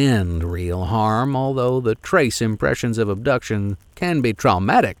intend real harm, although the trace impressions of abduction can be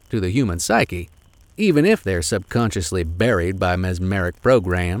traumatic to the human psyche, even if they're subconsciously buried by mesmeric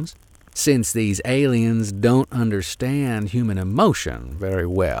programs, since these aliens don't understand human emotion very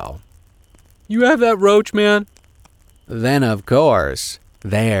well. You have that roach, man? Then, of course,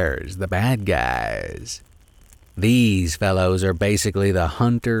 there's the bad guys. These fellows are basically the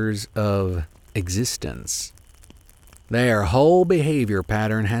hunters of existence. Their whole behavior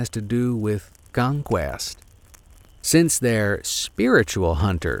pattern has to do with conquest. Since they're spiritual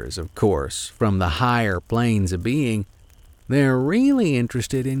hunters, of course, from the higher planes of being, they're really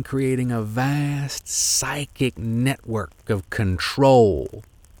interested in creating a vast psychic network of control,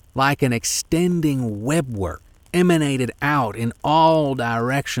 like an extending webwork emanated out in all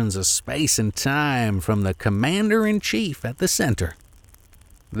directions of space and time from the commander-in-chief at the center.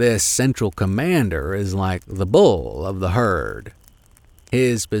 This central commander is like the bull of the herd.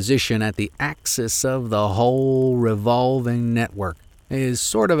 His position at the axis of the whole revolving network is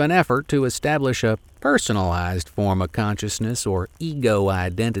sort of an effort to establish a personalized form of consciousness or ego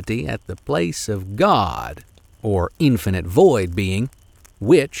identity at the place of God, or infinite void being,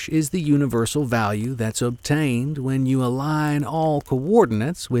 which is the universal value that's obtained when you align all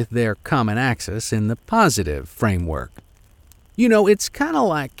coordinates with their common axis in the positive framework. You know, it's kind of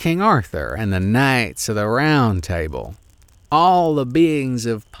like King Arthur and the Knights of the Round Table. All the beings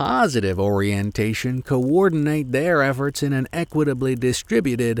of positive orientation coordinate their efforts in an equitably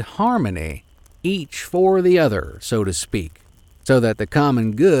distributed harmony, each for the other, so to speak, so that the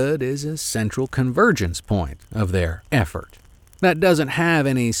common good is a central convergence point of their effort that doesn't have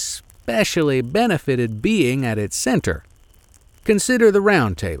any specially benefited being at its center. Consider the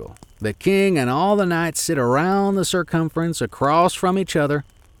Round Table. The king and all the knights sit around the circumference across from each other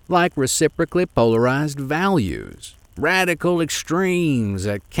like reciprocally polarized values, radical extremes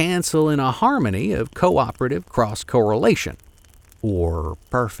that cancel in a harmony of cooperative cross-correlation, or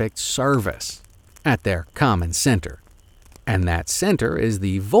perfect service, at their common center. And that center is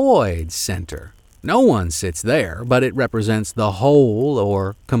the void center. No one sits there, but it represents the whole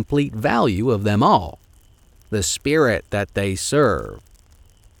or complete value of them all, the spirit that they serve.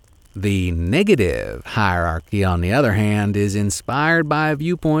 The negative hierarchy, on the other hand, is inspired by a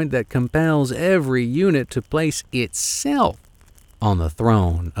viewpoint that compels every unit to place itself on the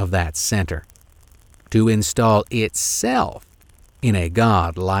throne of that center, to install itself in a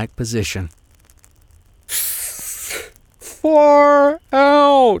god-like position. Far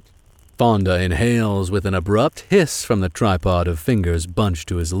out! Fonda inhales with an abrupt hiss from the tripod of fingers bunched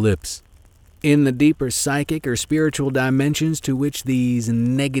to his lips. In the deeper psychic or spiritual dimensions to which these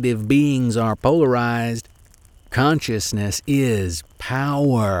negative beings are polarized, consciousness is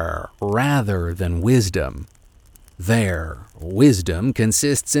power rather than wisdom. Their wisdom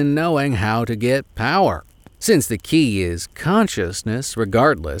consists in knowing how to get power. Since the key is consciousness,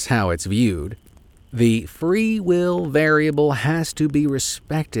 regardless how it's viewed, the free will variable has to be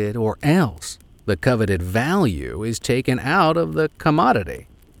respected, or else the coveted value is taken out of the commodity.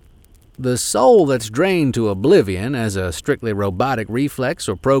 The soul that's drained to oblivion as a strictly robotic reflex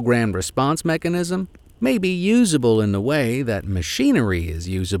or programmed response mechanism may be usable in the way that machinery is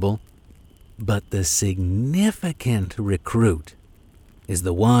usable, but the significant recruit is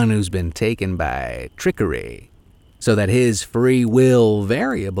the one who's been taken by trickery, so that his free will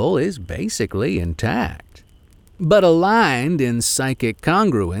variable is basically intact, but aligned in psychic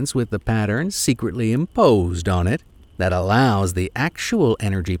congruence with the pattern secretly imposed on it that allows the actual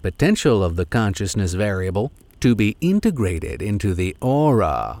energy potential of the consciousness variable to be integrated into the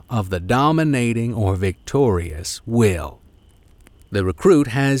aura of the dominating or victorious will. The recruit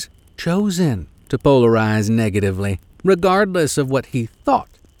has chosen to polarize negatively, regardless of what he thought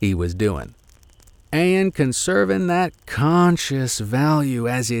he was doing, and conserving that conscious value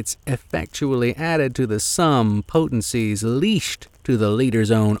as it's effectually added to the sum potencies leashed to the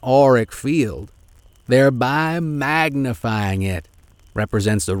leader's own auric field, thereby magnifying it,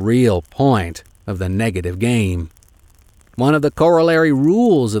 represents the real point of the negative game. One of the corollary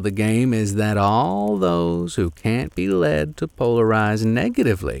rules of the game is that all those who can't be led to polarize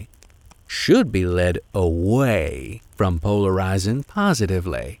negatively should be led away from polarizing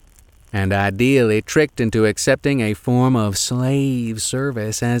positively, and ideally tricked into accepting a form of slave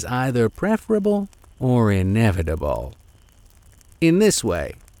service as either preferable or inevitable. In this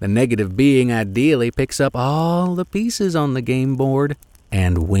way, the negative being ideally picks up all the pieces on the game board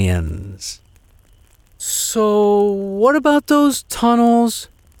and wins. So, what about those tunnels?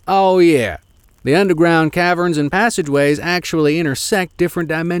 Oh yeah, the underground caverns and passageways actually intersect different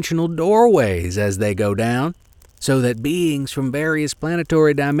dimensional doorways as they go down, so that beings from various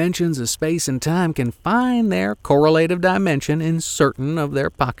planetary dimensions of space and time can find their correlative dimension in certain of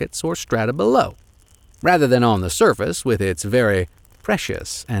their pockets or strata below, rather than on the surface with its very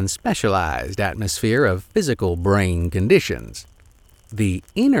precious and specialized atmosphere of physical brain conditions. The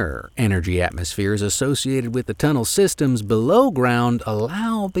inner energy atmospheres associated with the tunnel systems below ground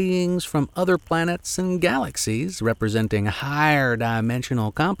allow beings from other planets and galaxies representing higher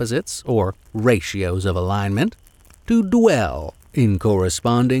dimensional composites, or ratios of alignment, to dwell in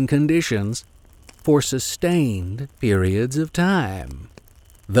corresponding conditions for sustained periods of time.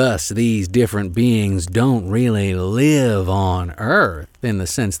 Thus, these different beings don't really live on Earth in the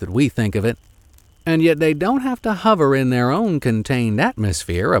sense that we think of it, and yet they don't have to hover in their own contained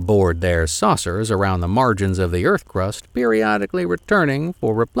atmosphere aboard their saucers around the margins of the Earth crust, periodically returning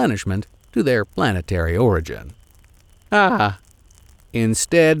for replenishment to their planetary origin.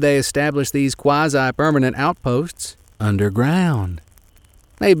 Instead, they establish these quasi-permanent outposts underground.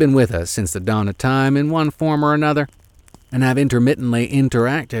 They've been with us since the dawn of time in one form or another, and have intermittently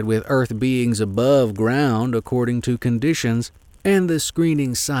interacted with Earth beings above ground according to conditions and the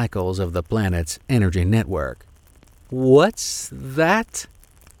screening cycles of the planet's energy network. What's that?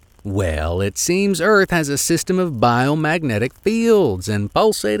 Well, it seems Earth has a system of biomagnetic fields and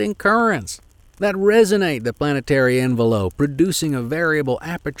pulsating currents, that resonate the planetary envelope, producing a variable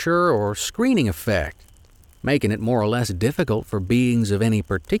aperture or screening effect, making it more or less difficult for beings of any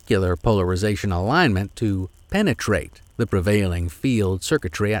particular polarization alignment to penetrate the prevailing field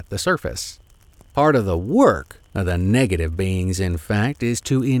circuitry at the surface. Part of the work of the negative beings, in fact, is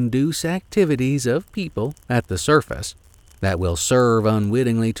to induce activities of people at the surface that will serve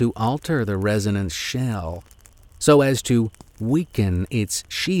unwittingly to alter the resonance shell, so as to weaken its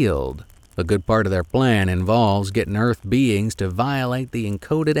shield. A good part of their plan involves getting Earth beings to violate the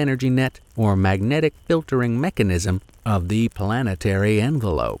encoded energy net or magnetic filtering mechanism of the planetary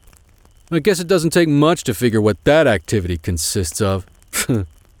envelope. I guess it doesn't take much to figure what that activity consists of.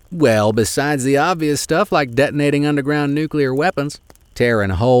 Well, besides the obvious stuff like detonating underground nuclear weapons,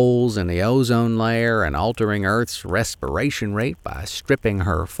 tearing holes in the ozone layer, and altering Earth's respiration rate by stripping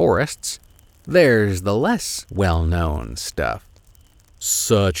her forests, there's the less well-known stuff.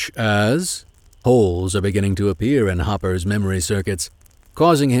 Such as? Holes are beginning to appear in Hopper's memory circuits,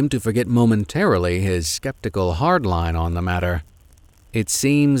 causing him to forget momentarily his skeptical hardline on the matter. It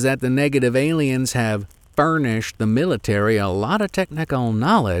seems that the negative aliens have furnished the military a lot of technical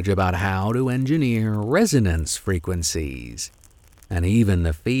knowledge about how to engineer resonance frequencies, and even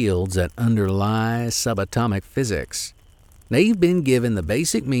the fields that underlie subatomic physics. They've been given the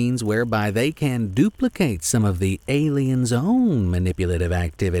basic means whereby they can duplicate some of the aliens' own manipulative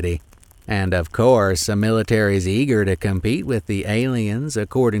activity. And of course, the military's eager to compete with the aliens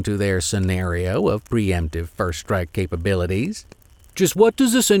according to their scenario of preemptive first strike capabilities. Just what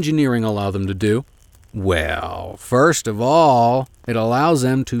does this engineering allow them to do? Well, first of all, it allows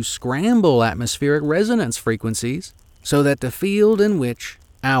them to scramble atmospheric resonance frequencies so that the field in which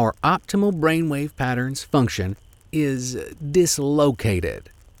our optimal brainwave patterns function is dislocated.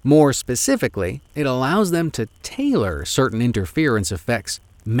 More specifically, it allows them to tailor certain interference effects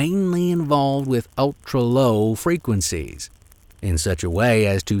mainly involved with ultra-low frequencies in such a way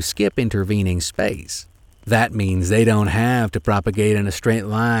as to skip intervening space. That means they don't have to propagate in a straight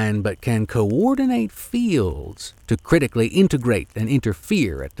line, but can coordinate fields to critically integrate and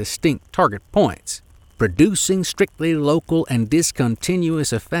interfere at distinct target points, producing strictly local and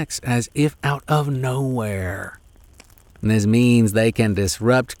discontinuous effects as if out of nowhere. This means they can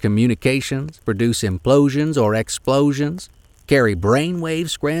disrupt communications, produce implosions or explosions, carry brainwave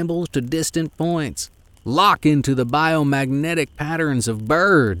scrambles to distant points, lock into the biomagnetic patterns of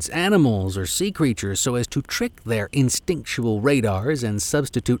birds, animals, or sea creatures so as to trick their instinctual radars and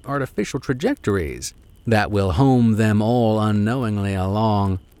substitute artificial trajectories that will home them all unknowingly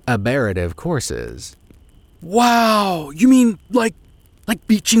along aberrative courses. Wow, you mean like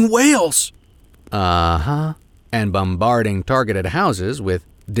beaching whales? Uh-huh. And bombarding targeted houses with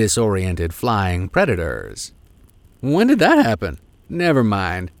disoriented flying predators. When did that happen? Never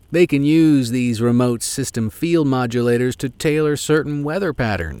mind. They can use these remote system field modulators to tailor certain weather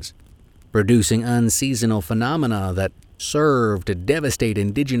patterns, producing unseasonal phenomena that serve to devastate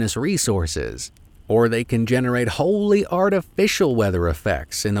indigenous resources. Or they can generate wholly artificial weather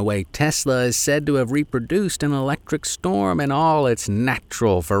effects in the way Tesla is said to have reproduced an electric storm in all its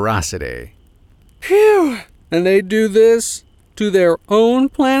natural ferocity. Phew! And they do this to their own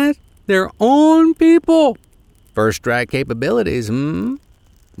planet? Their own people? First strike capabilities,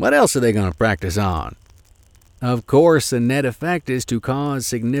 What else are they going to practice on? Of course, the net effect is to cause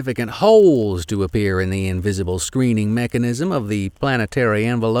significant holes to appear in the invisible screening mechanism of the planetary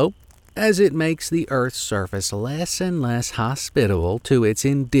envelope, as it makes the Earth's surface less and less hospitable to its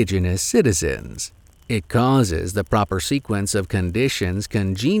indigenous citizens. It causes the proper sequence of conditions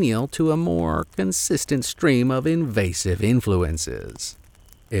congenial to a more consistent stream of invasive influences.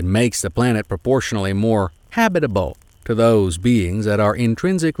 It makes the planet proportionally more habitable to those beings that are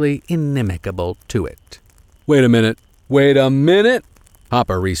intrinsically inimicable to it. Wait a minute.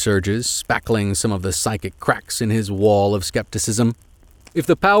 Hopper resurges, spackling some of the psychic cracks in his wall of skepticism. If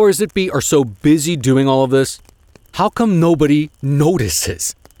the powers that be are so busy doing all of this, how come nobody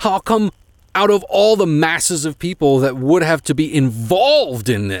notices? How come out of all the masses of people that would have to be involved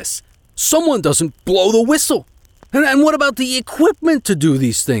in this, someone doesn't blow the whistle? And what about the equipment to do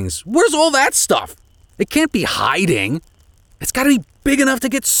these things? Where's all that stuff? It can't be hiding. It's got to be big enough to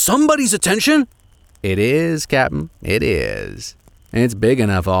get somebody's attention. It is, Captain. It is. It's big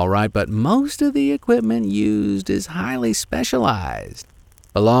enough, all right, but most of the equipment used is highly specialized.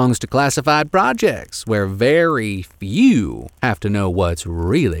 Belongs to classified projects where very few have to know what's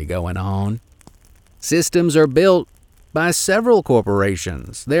really going on. Systems are built by several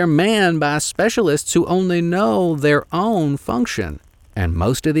corporations. They're manned by specialists who only know their own function. And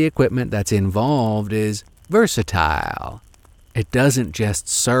most of the equipment that's involved is versatile. It doesn't just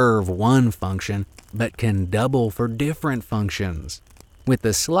serve one function, but can double for different functions. With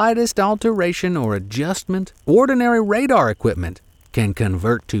the slightest alteration or adjustment, ordinary radar equipment can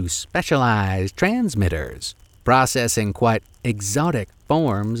convert to specialized transmitters, processing quite exotic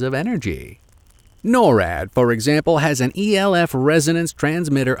forms of energy. NORAD, for example, has an ELF resonance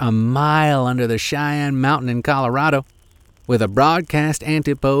transmitter a mile under the Cheyenne Mountain in Colorado, with a broadcast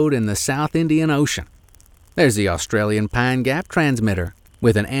antipode in the South Indian Ocean. There's the Australian Pine Gap transmitter,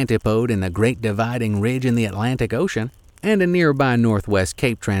 with an antipode in the Great Dividing Ridge in the Atlantic Ocean, and a nearby Northwest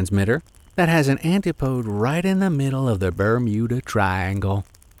Cape transmitter that has an antipode right in the middle of the Bermuda Triangle.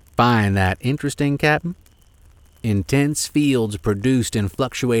 Find that interesting, Captain? Intense fields produced in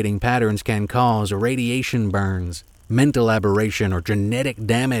fluctuating patterns can cause radiation burns, mental aberration, or genetic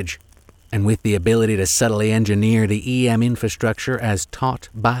damage. And with the ability to subtly engineer the EM infrastructure as taught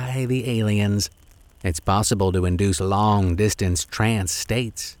by the aliens, it's possible to induce long-distance trance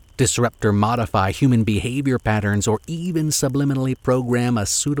states, disrupt or modify human behavior patterns, or even subliminally program a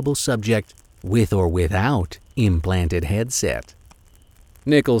suitable subject with or without implanted headset.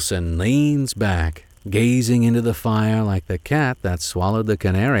 Nicholson leans back, gazing into the fire like the cat that swallowed the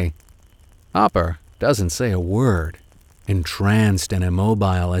canary. Hopper doesn't say a word, entranced and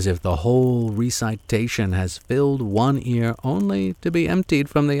immobile as if the whole recitation has filled one ear only to be emptied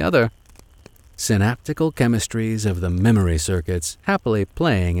from the other. Synaptical chemistries of the memory circuits happily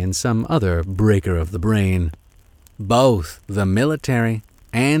playing in some other breaker of the brain. Both the military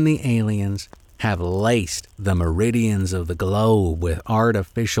and the aliens have laced the meridians of the globe with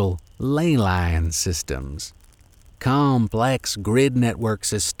artificial ley line systems. Complex grid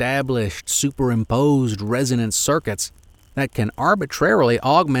networks established superimposed resonance circuits that can arbitrarily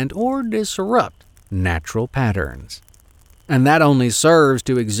augment or disrupt natural patterns. And that only serves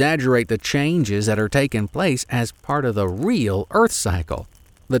to exaggerate the changes that are taking place as part of the real Earth cycle.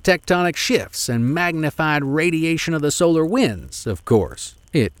 The tectonic shifts and magnified radiation of the solar winds, of course,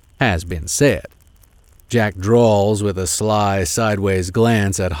 it has been said. Jack drawls with a sly sideways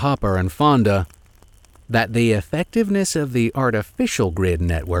glance at Hopper and Fonda that the effectiveness of the artificial grid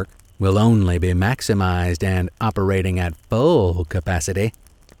network will only be maximized and operating at full capacity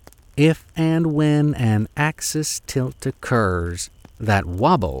if and when an axis tilt occurs that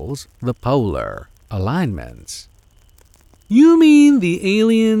wobbles the polar alignments. You mean the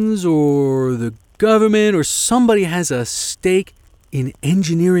aliens or the government or somebody has a stake in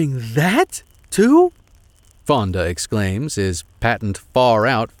engineering that, too? Fonda exclaims, his patent far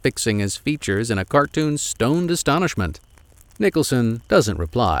out, fixing his features in a cartoon stoned astonishment. Nicholson doesn't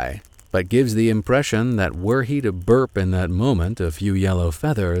reply, but gives the impression that were he to burp in that moment, a few yellow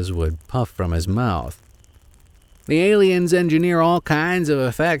feathers would puff from his mouth. The aliens engineer all kinds of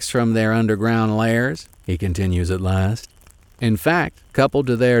effects from their underground lairs, he continues at last. In fact, coupled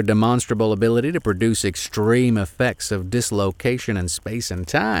to their demonstrable ability to produce extreme effects of dislocation in space and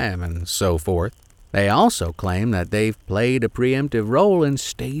time and so forth, they also claim that they've played a preemptive role in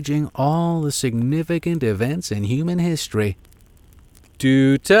staging all the significant events in human history.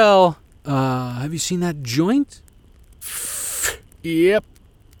 Do tell. Have you seen that joint? Yep.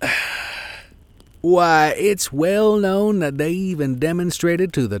 Why, it's well known that they even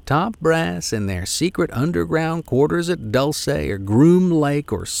demonstrated to the top brass in their secret underground quarters at Dulce or Groom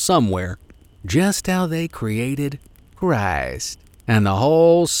Lake or somewhere just how they created Christ and the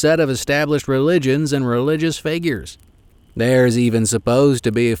whole set of established religions and religious figures. There's even supposed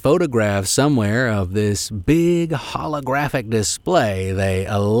to be a photograph somewhere of this big holographic display they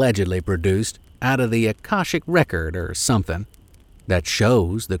allegedly produced out of the Akashic Record or something that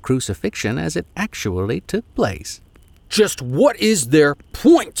shows the crucifixion as it actually took place. Just what is their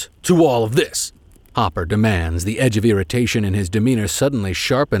point to all of this? Hopper demands, the edge of irritation in his demeanor suddenly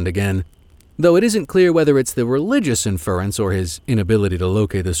sharpened again, though it isn't clear whether it's the religious inference or his inability to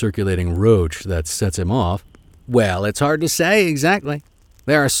locate the circulating roach that sets him off. Well, it's hard to say exactly.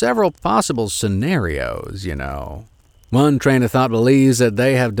 There are several possible scenarios, you know. One train of thought believes that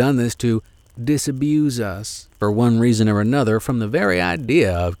they have done this to disabuse us, for one reason or another, from the very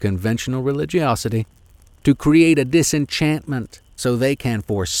idea of conventional religiosity, to create a disenchantment so they can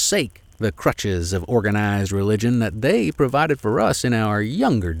forsake the crutches of organized religion that they provided for us in our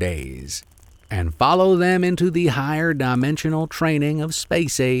younger days, and follow them into the higher dimensional training of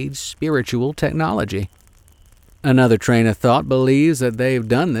space-age spiritual technology. Another train of thought believes that they've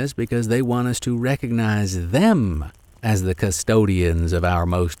done this because they want us to recognize them as the custodians of our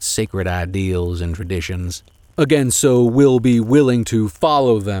most sacred ideals and traditions. Again, so we'll be willing to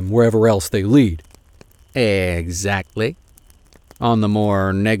follow them wherever else they lead. Exactly. On the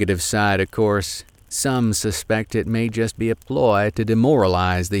more negative side, of course, Some suspect it may just be a ploy to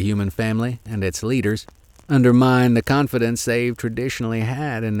demoralize the human family and its leaders, undermine the confidence they've traditionally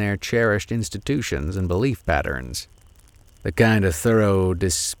had in their cherished institutions and belief patterns. The kind of thorough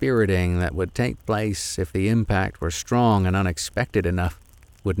dispiriting that would take place if the impact were strong and unexpected enough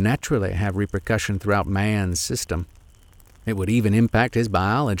would naturally have repercussion throughout man's system. It would even impact his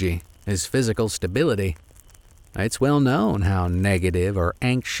biology, his physical stability. It's well known how negative or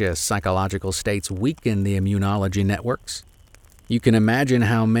anxious psychological states weaken the immunology networks. You can imagine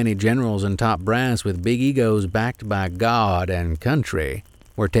how many generals and top brass with big egos backed by God and country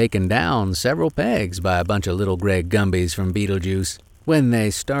were taken down several pegs by a bunch of little gray Gumbies from Beetlejuice when they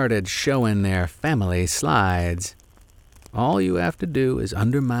started showing their family slides. All you have to do is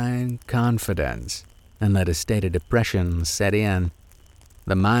undermine confidence and let a state of depression set in.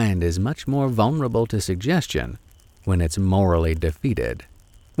 The mind is much more vulnerable to suggestion when it's morally defeated,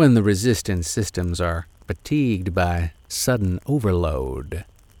 when the resistance systems are fatigued by sudden overload.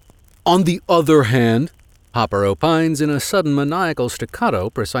 On the other hand, Hopper opines in a sudden maniacal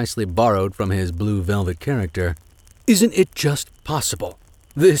staccato precisely borrowed from his Blue Velvet character, isn't it just possible?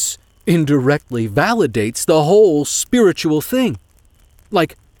 This indirectly validates the whole spiritual thing.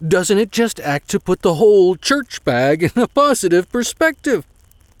 Like, doesn't it just act to put the whole church bag in a positive perspective?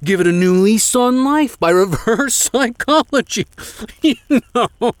 Give it a new lease on life by reverse psychology. You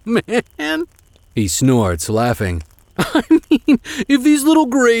know, man. He snorts, laughing. I mean, if these little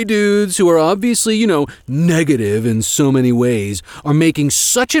gray dudes who are obviously, negative in so many ways are making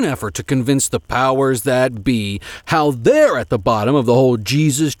such an effort to convince the powers that be how they're at the bottom of the whole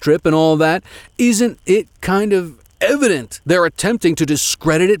Jesus trip and all that, isn't it kind of evident they're attempting to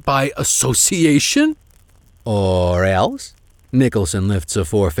discredit it by association? Or else? Nicholson lifts a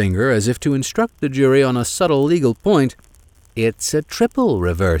forefinger as if to instruct the jury on a subtle legal point. It's a triple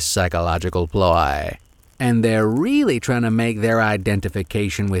reverse psychological ploy. And they're really trying to make their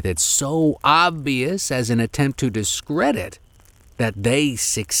identification with it so obvious as an attempt to discredit that they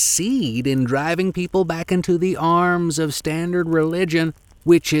succeed in driving people back into the arms of standard religion,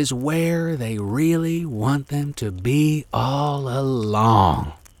 which is where they really want them to be all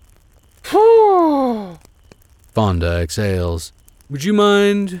along. Fonda exhales. Would you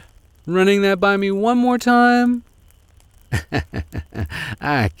mind running that by me one more time?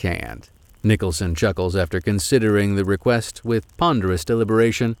 I can't. Nicholson chuckles after considering the request with ponderous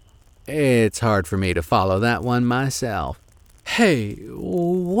deliberation. It's hard for me to follow that one myself. Hey,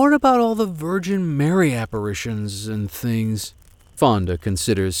 what about all the Virgin Mary apparitions and things? Fonda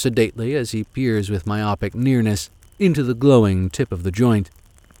considers sedately as he peers with myopic nearness into the glowing tip of the joint.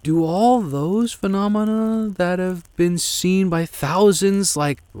 Do all those phenomena that have been seen by thousands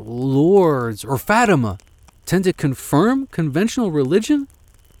like Lourdes or Fatima tend to confirm conventional religion?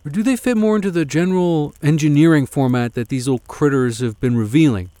 Or do they fit more into the general engineering format that these little critters have been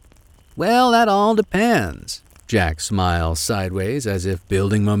revealing? Well, that all depends. Jack smiles sideways as if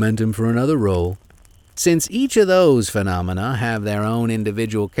building momentum for another roll. Since each of those phenomena have their own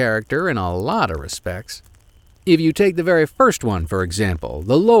individual character in a lot of respects. If you take the very first one, for example,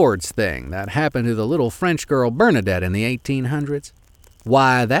 the Lourdes thing that happened to the little French girl Bernadette in the 1800s,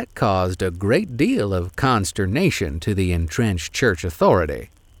 why, that caused a great deal of consternation to the entrenched church authority.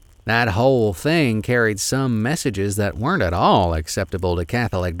 That whole thing carried some messages that weren't at all acceptable to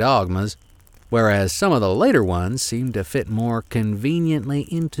Catholic dogmas, whereas some of the later ones seemed to fit more conveniently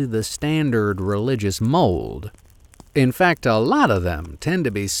into the standard religious mold. In fact, a lot of them tend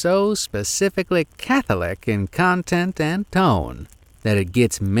to be so specifically Catholic in content and tone that it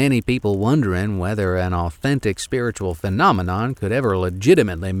gets many people wondering whether an authentic spiritual phenomenon could ever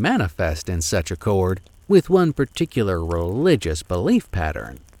legitimately manifest in such accord with one particular religious belief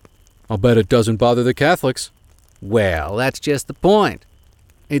pattern. I'll bet it doesn't bother the Catholics. Well, that's just the point.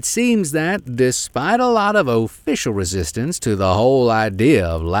 It seems that, despite a lot of official resistance to the whole idea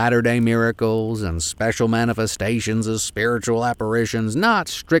of latter-day miracles and special manifestations of spiritual apparitions not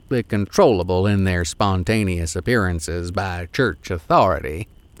strictly controllable in their spontaneous appearances by church authority,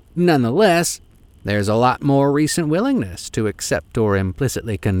 nonetheless, there's a lot more recent willingness to accept or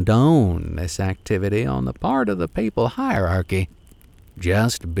implicitly condone this activity on the part of the papal hierarchy,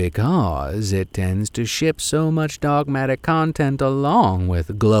 just because it tends to ship so much dogmatic content along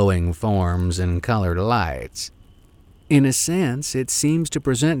with glowing forms and colored lights. In a sense, it seems to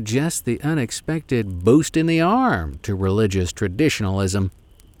present just the unexpected boost in the arm to religious traditionalism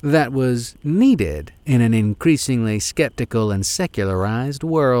that was needed in an increasingly skeptical and secularized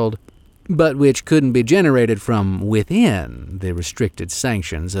world, but which couldn't be generated from within the restricted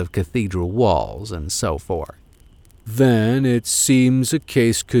sanctions of cathedral walls and so forth. then it seems a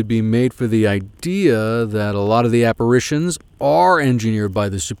case could be made for the idea that a lot of the apparitions are engineered by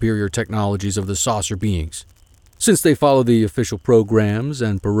the superior technologies of the saucer beings, since they follow the official programs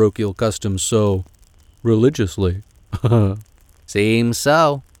and parochial customs so religiously. Seems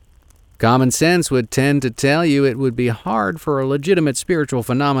so. Common sense would tend to tell you it would be hard for a legitimate spiritual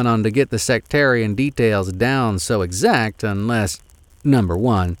phenomenon to get the sectarian details down so exact unless, number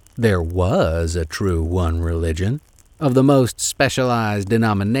one, there was a true one religion of the most specialized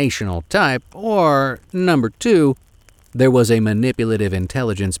denominational type, or, number two, there was a manipulative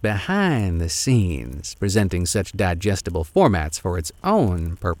intelligence behind the scenes presenting such digestible formats for its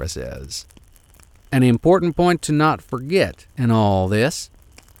own purposes. An important point to not forget in all this: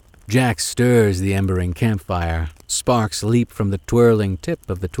 Jack stirs the embering campfire, sparks leap from the twirling tip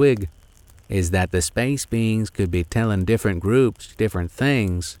of the twig, is that the space beings could be telling different groups different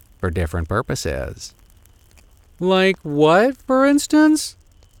things for different purposes. Like what, for instance?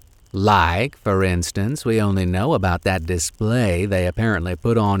 Like, for instance, we only know about that display they apparently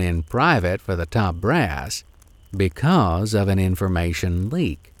put on in private for the top brass because of an information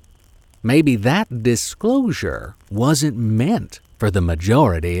leak. Maybe that disclosure wasn't meant for the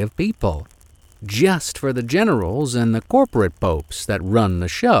majority of people, just for the generals and the corporate popes that run the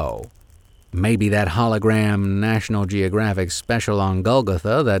show. Maybe that hologram National Geographic special on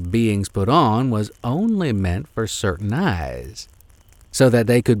Golgotha that beings put on was only meant for certain eyes, so that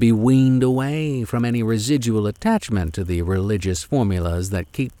they could be weaned away from any residual attachment to the religious formulas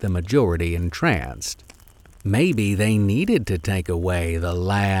that keep the majority entranced. Maybe they needed to take away the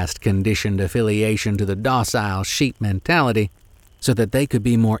last conditioned affiliation to the docile sheep mentality so that they could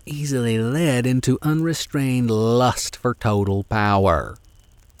be more easily led into unrestrained lust for total power.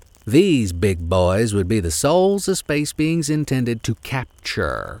 These big boys would be the souls the space beings intended to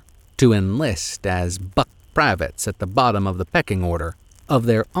capture, to enlist as buck privates at the bottom of the pecking order of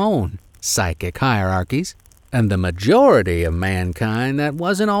their own psychic hierarchies, and the majority of mankind that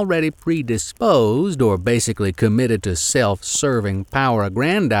wasn't already predisposed or basically committed to self-serving power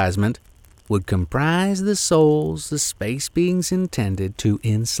aggrandizement would comprise the souls the space beings intended to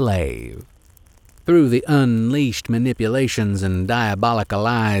enslave, through the unleashed manipulations and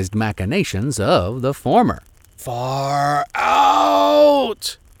diabolicalized machinations of the former. Far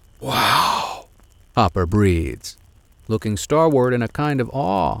out! Wow! Hopper breathes, looking starward in a kind of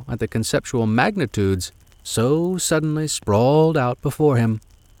awe at the conceptual magnitudes so suddenly sprawled out before him.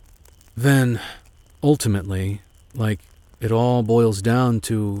 Then, ultimately, it all boils down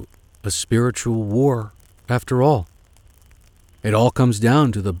to a spiritual war, after all. It all comes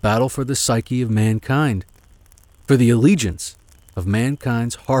down to the battle for the psyche of mankind, for the allegiance of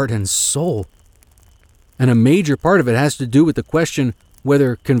mankind's heart and soul. And a major part of it has to do with the question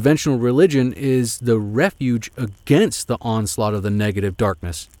whether conventional religion is the refuge against the onslaught of the negative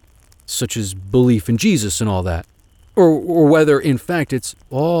darkness, such as belief in Jesus and all that, or whether, in fact, it's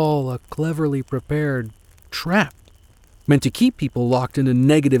all a cleverly prepared trap meant to keep people locked into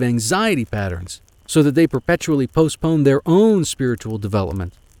negative anxiety patterns so that they perpetually postpone their own spiritual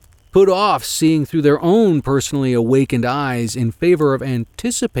development, put off seeing through their own personally awakened eyes in favor of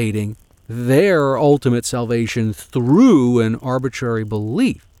anticipating their ultimate salvation through an arbitrary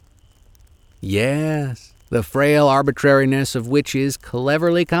belief. Yes, the frail arbitrariness of which is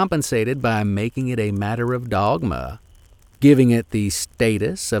cleverly compensated by making it a matter of dogma, giving it the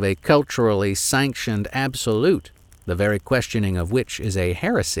status of a culturally sanctioned absolute, the very questioning of which is a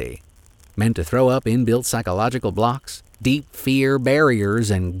heresy, meant to throw up inbuilt psychological blocks, deep fear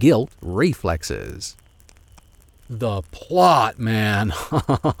barriers, and guilt reflexes. The plot, man,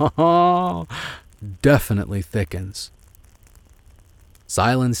 definitely thickens.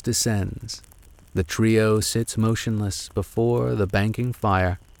 Silence descends. The trio sits motionless before the banking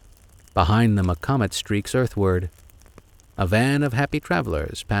fire. Behind them a comet streaks earthward. A van of happy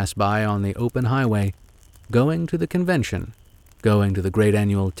travelers pass by on the open highway, going to the convention, going to the great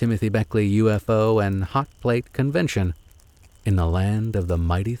annual Timothy Beckley UFO and Hot Plate Convention in the land of the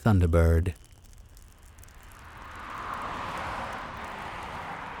mighty Thunderbird.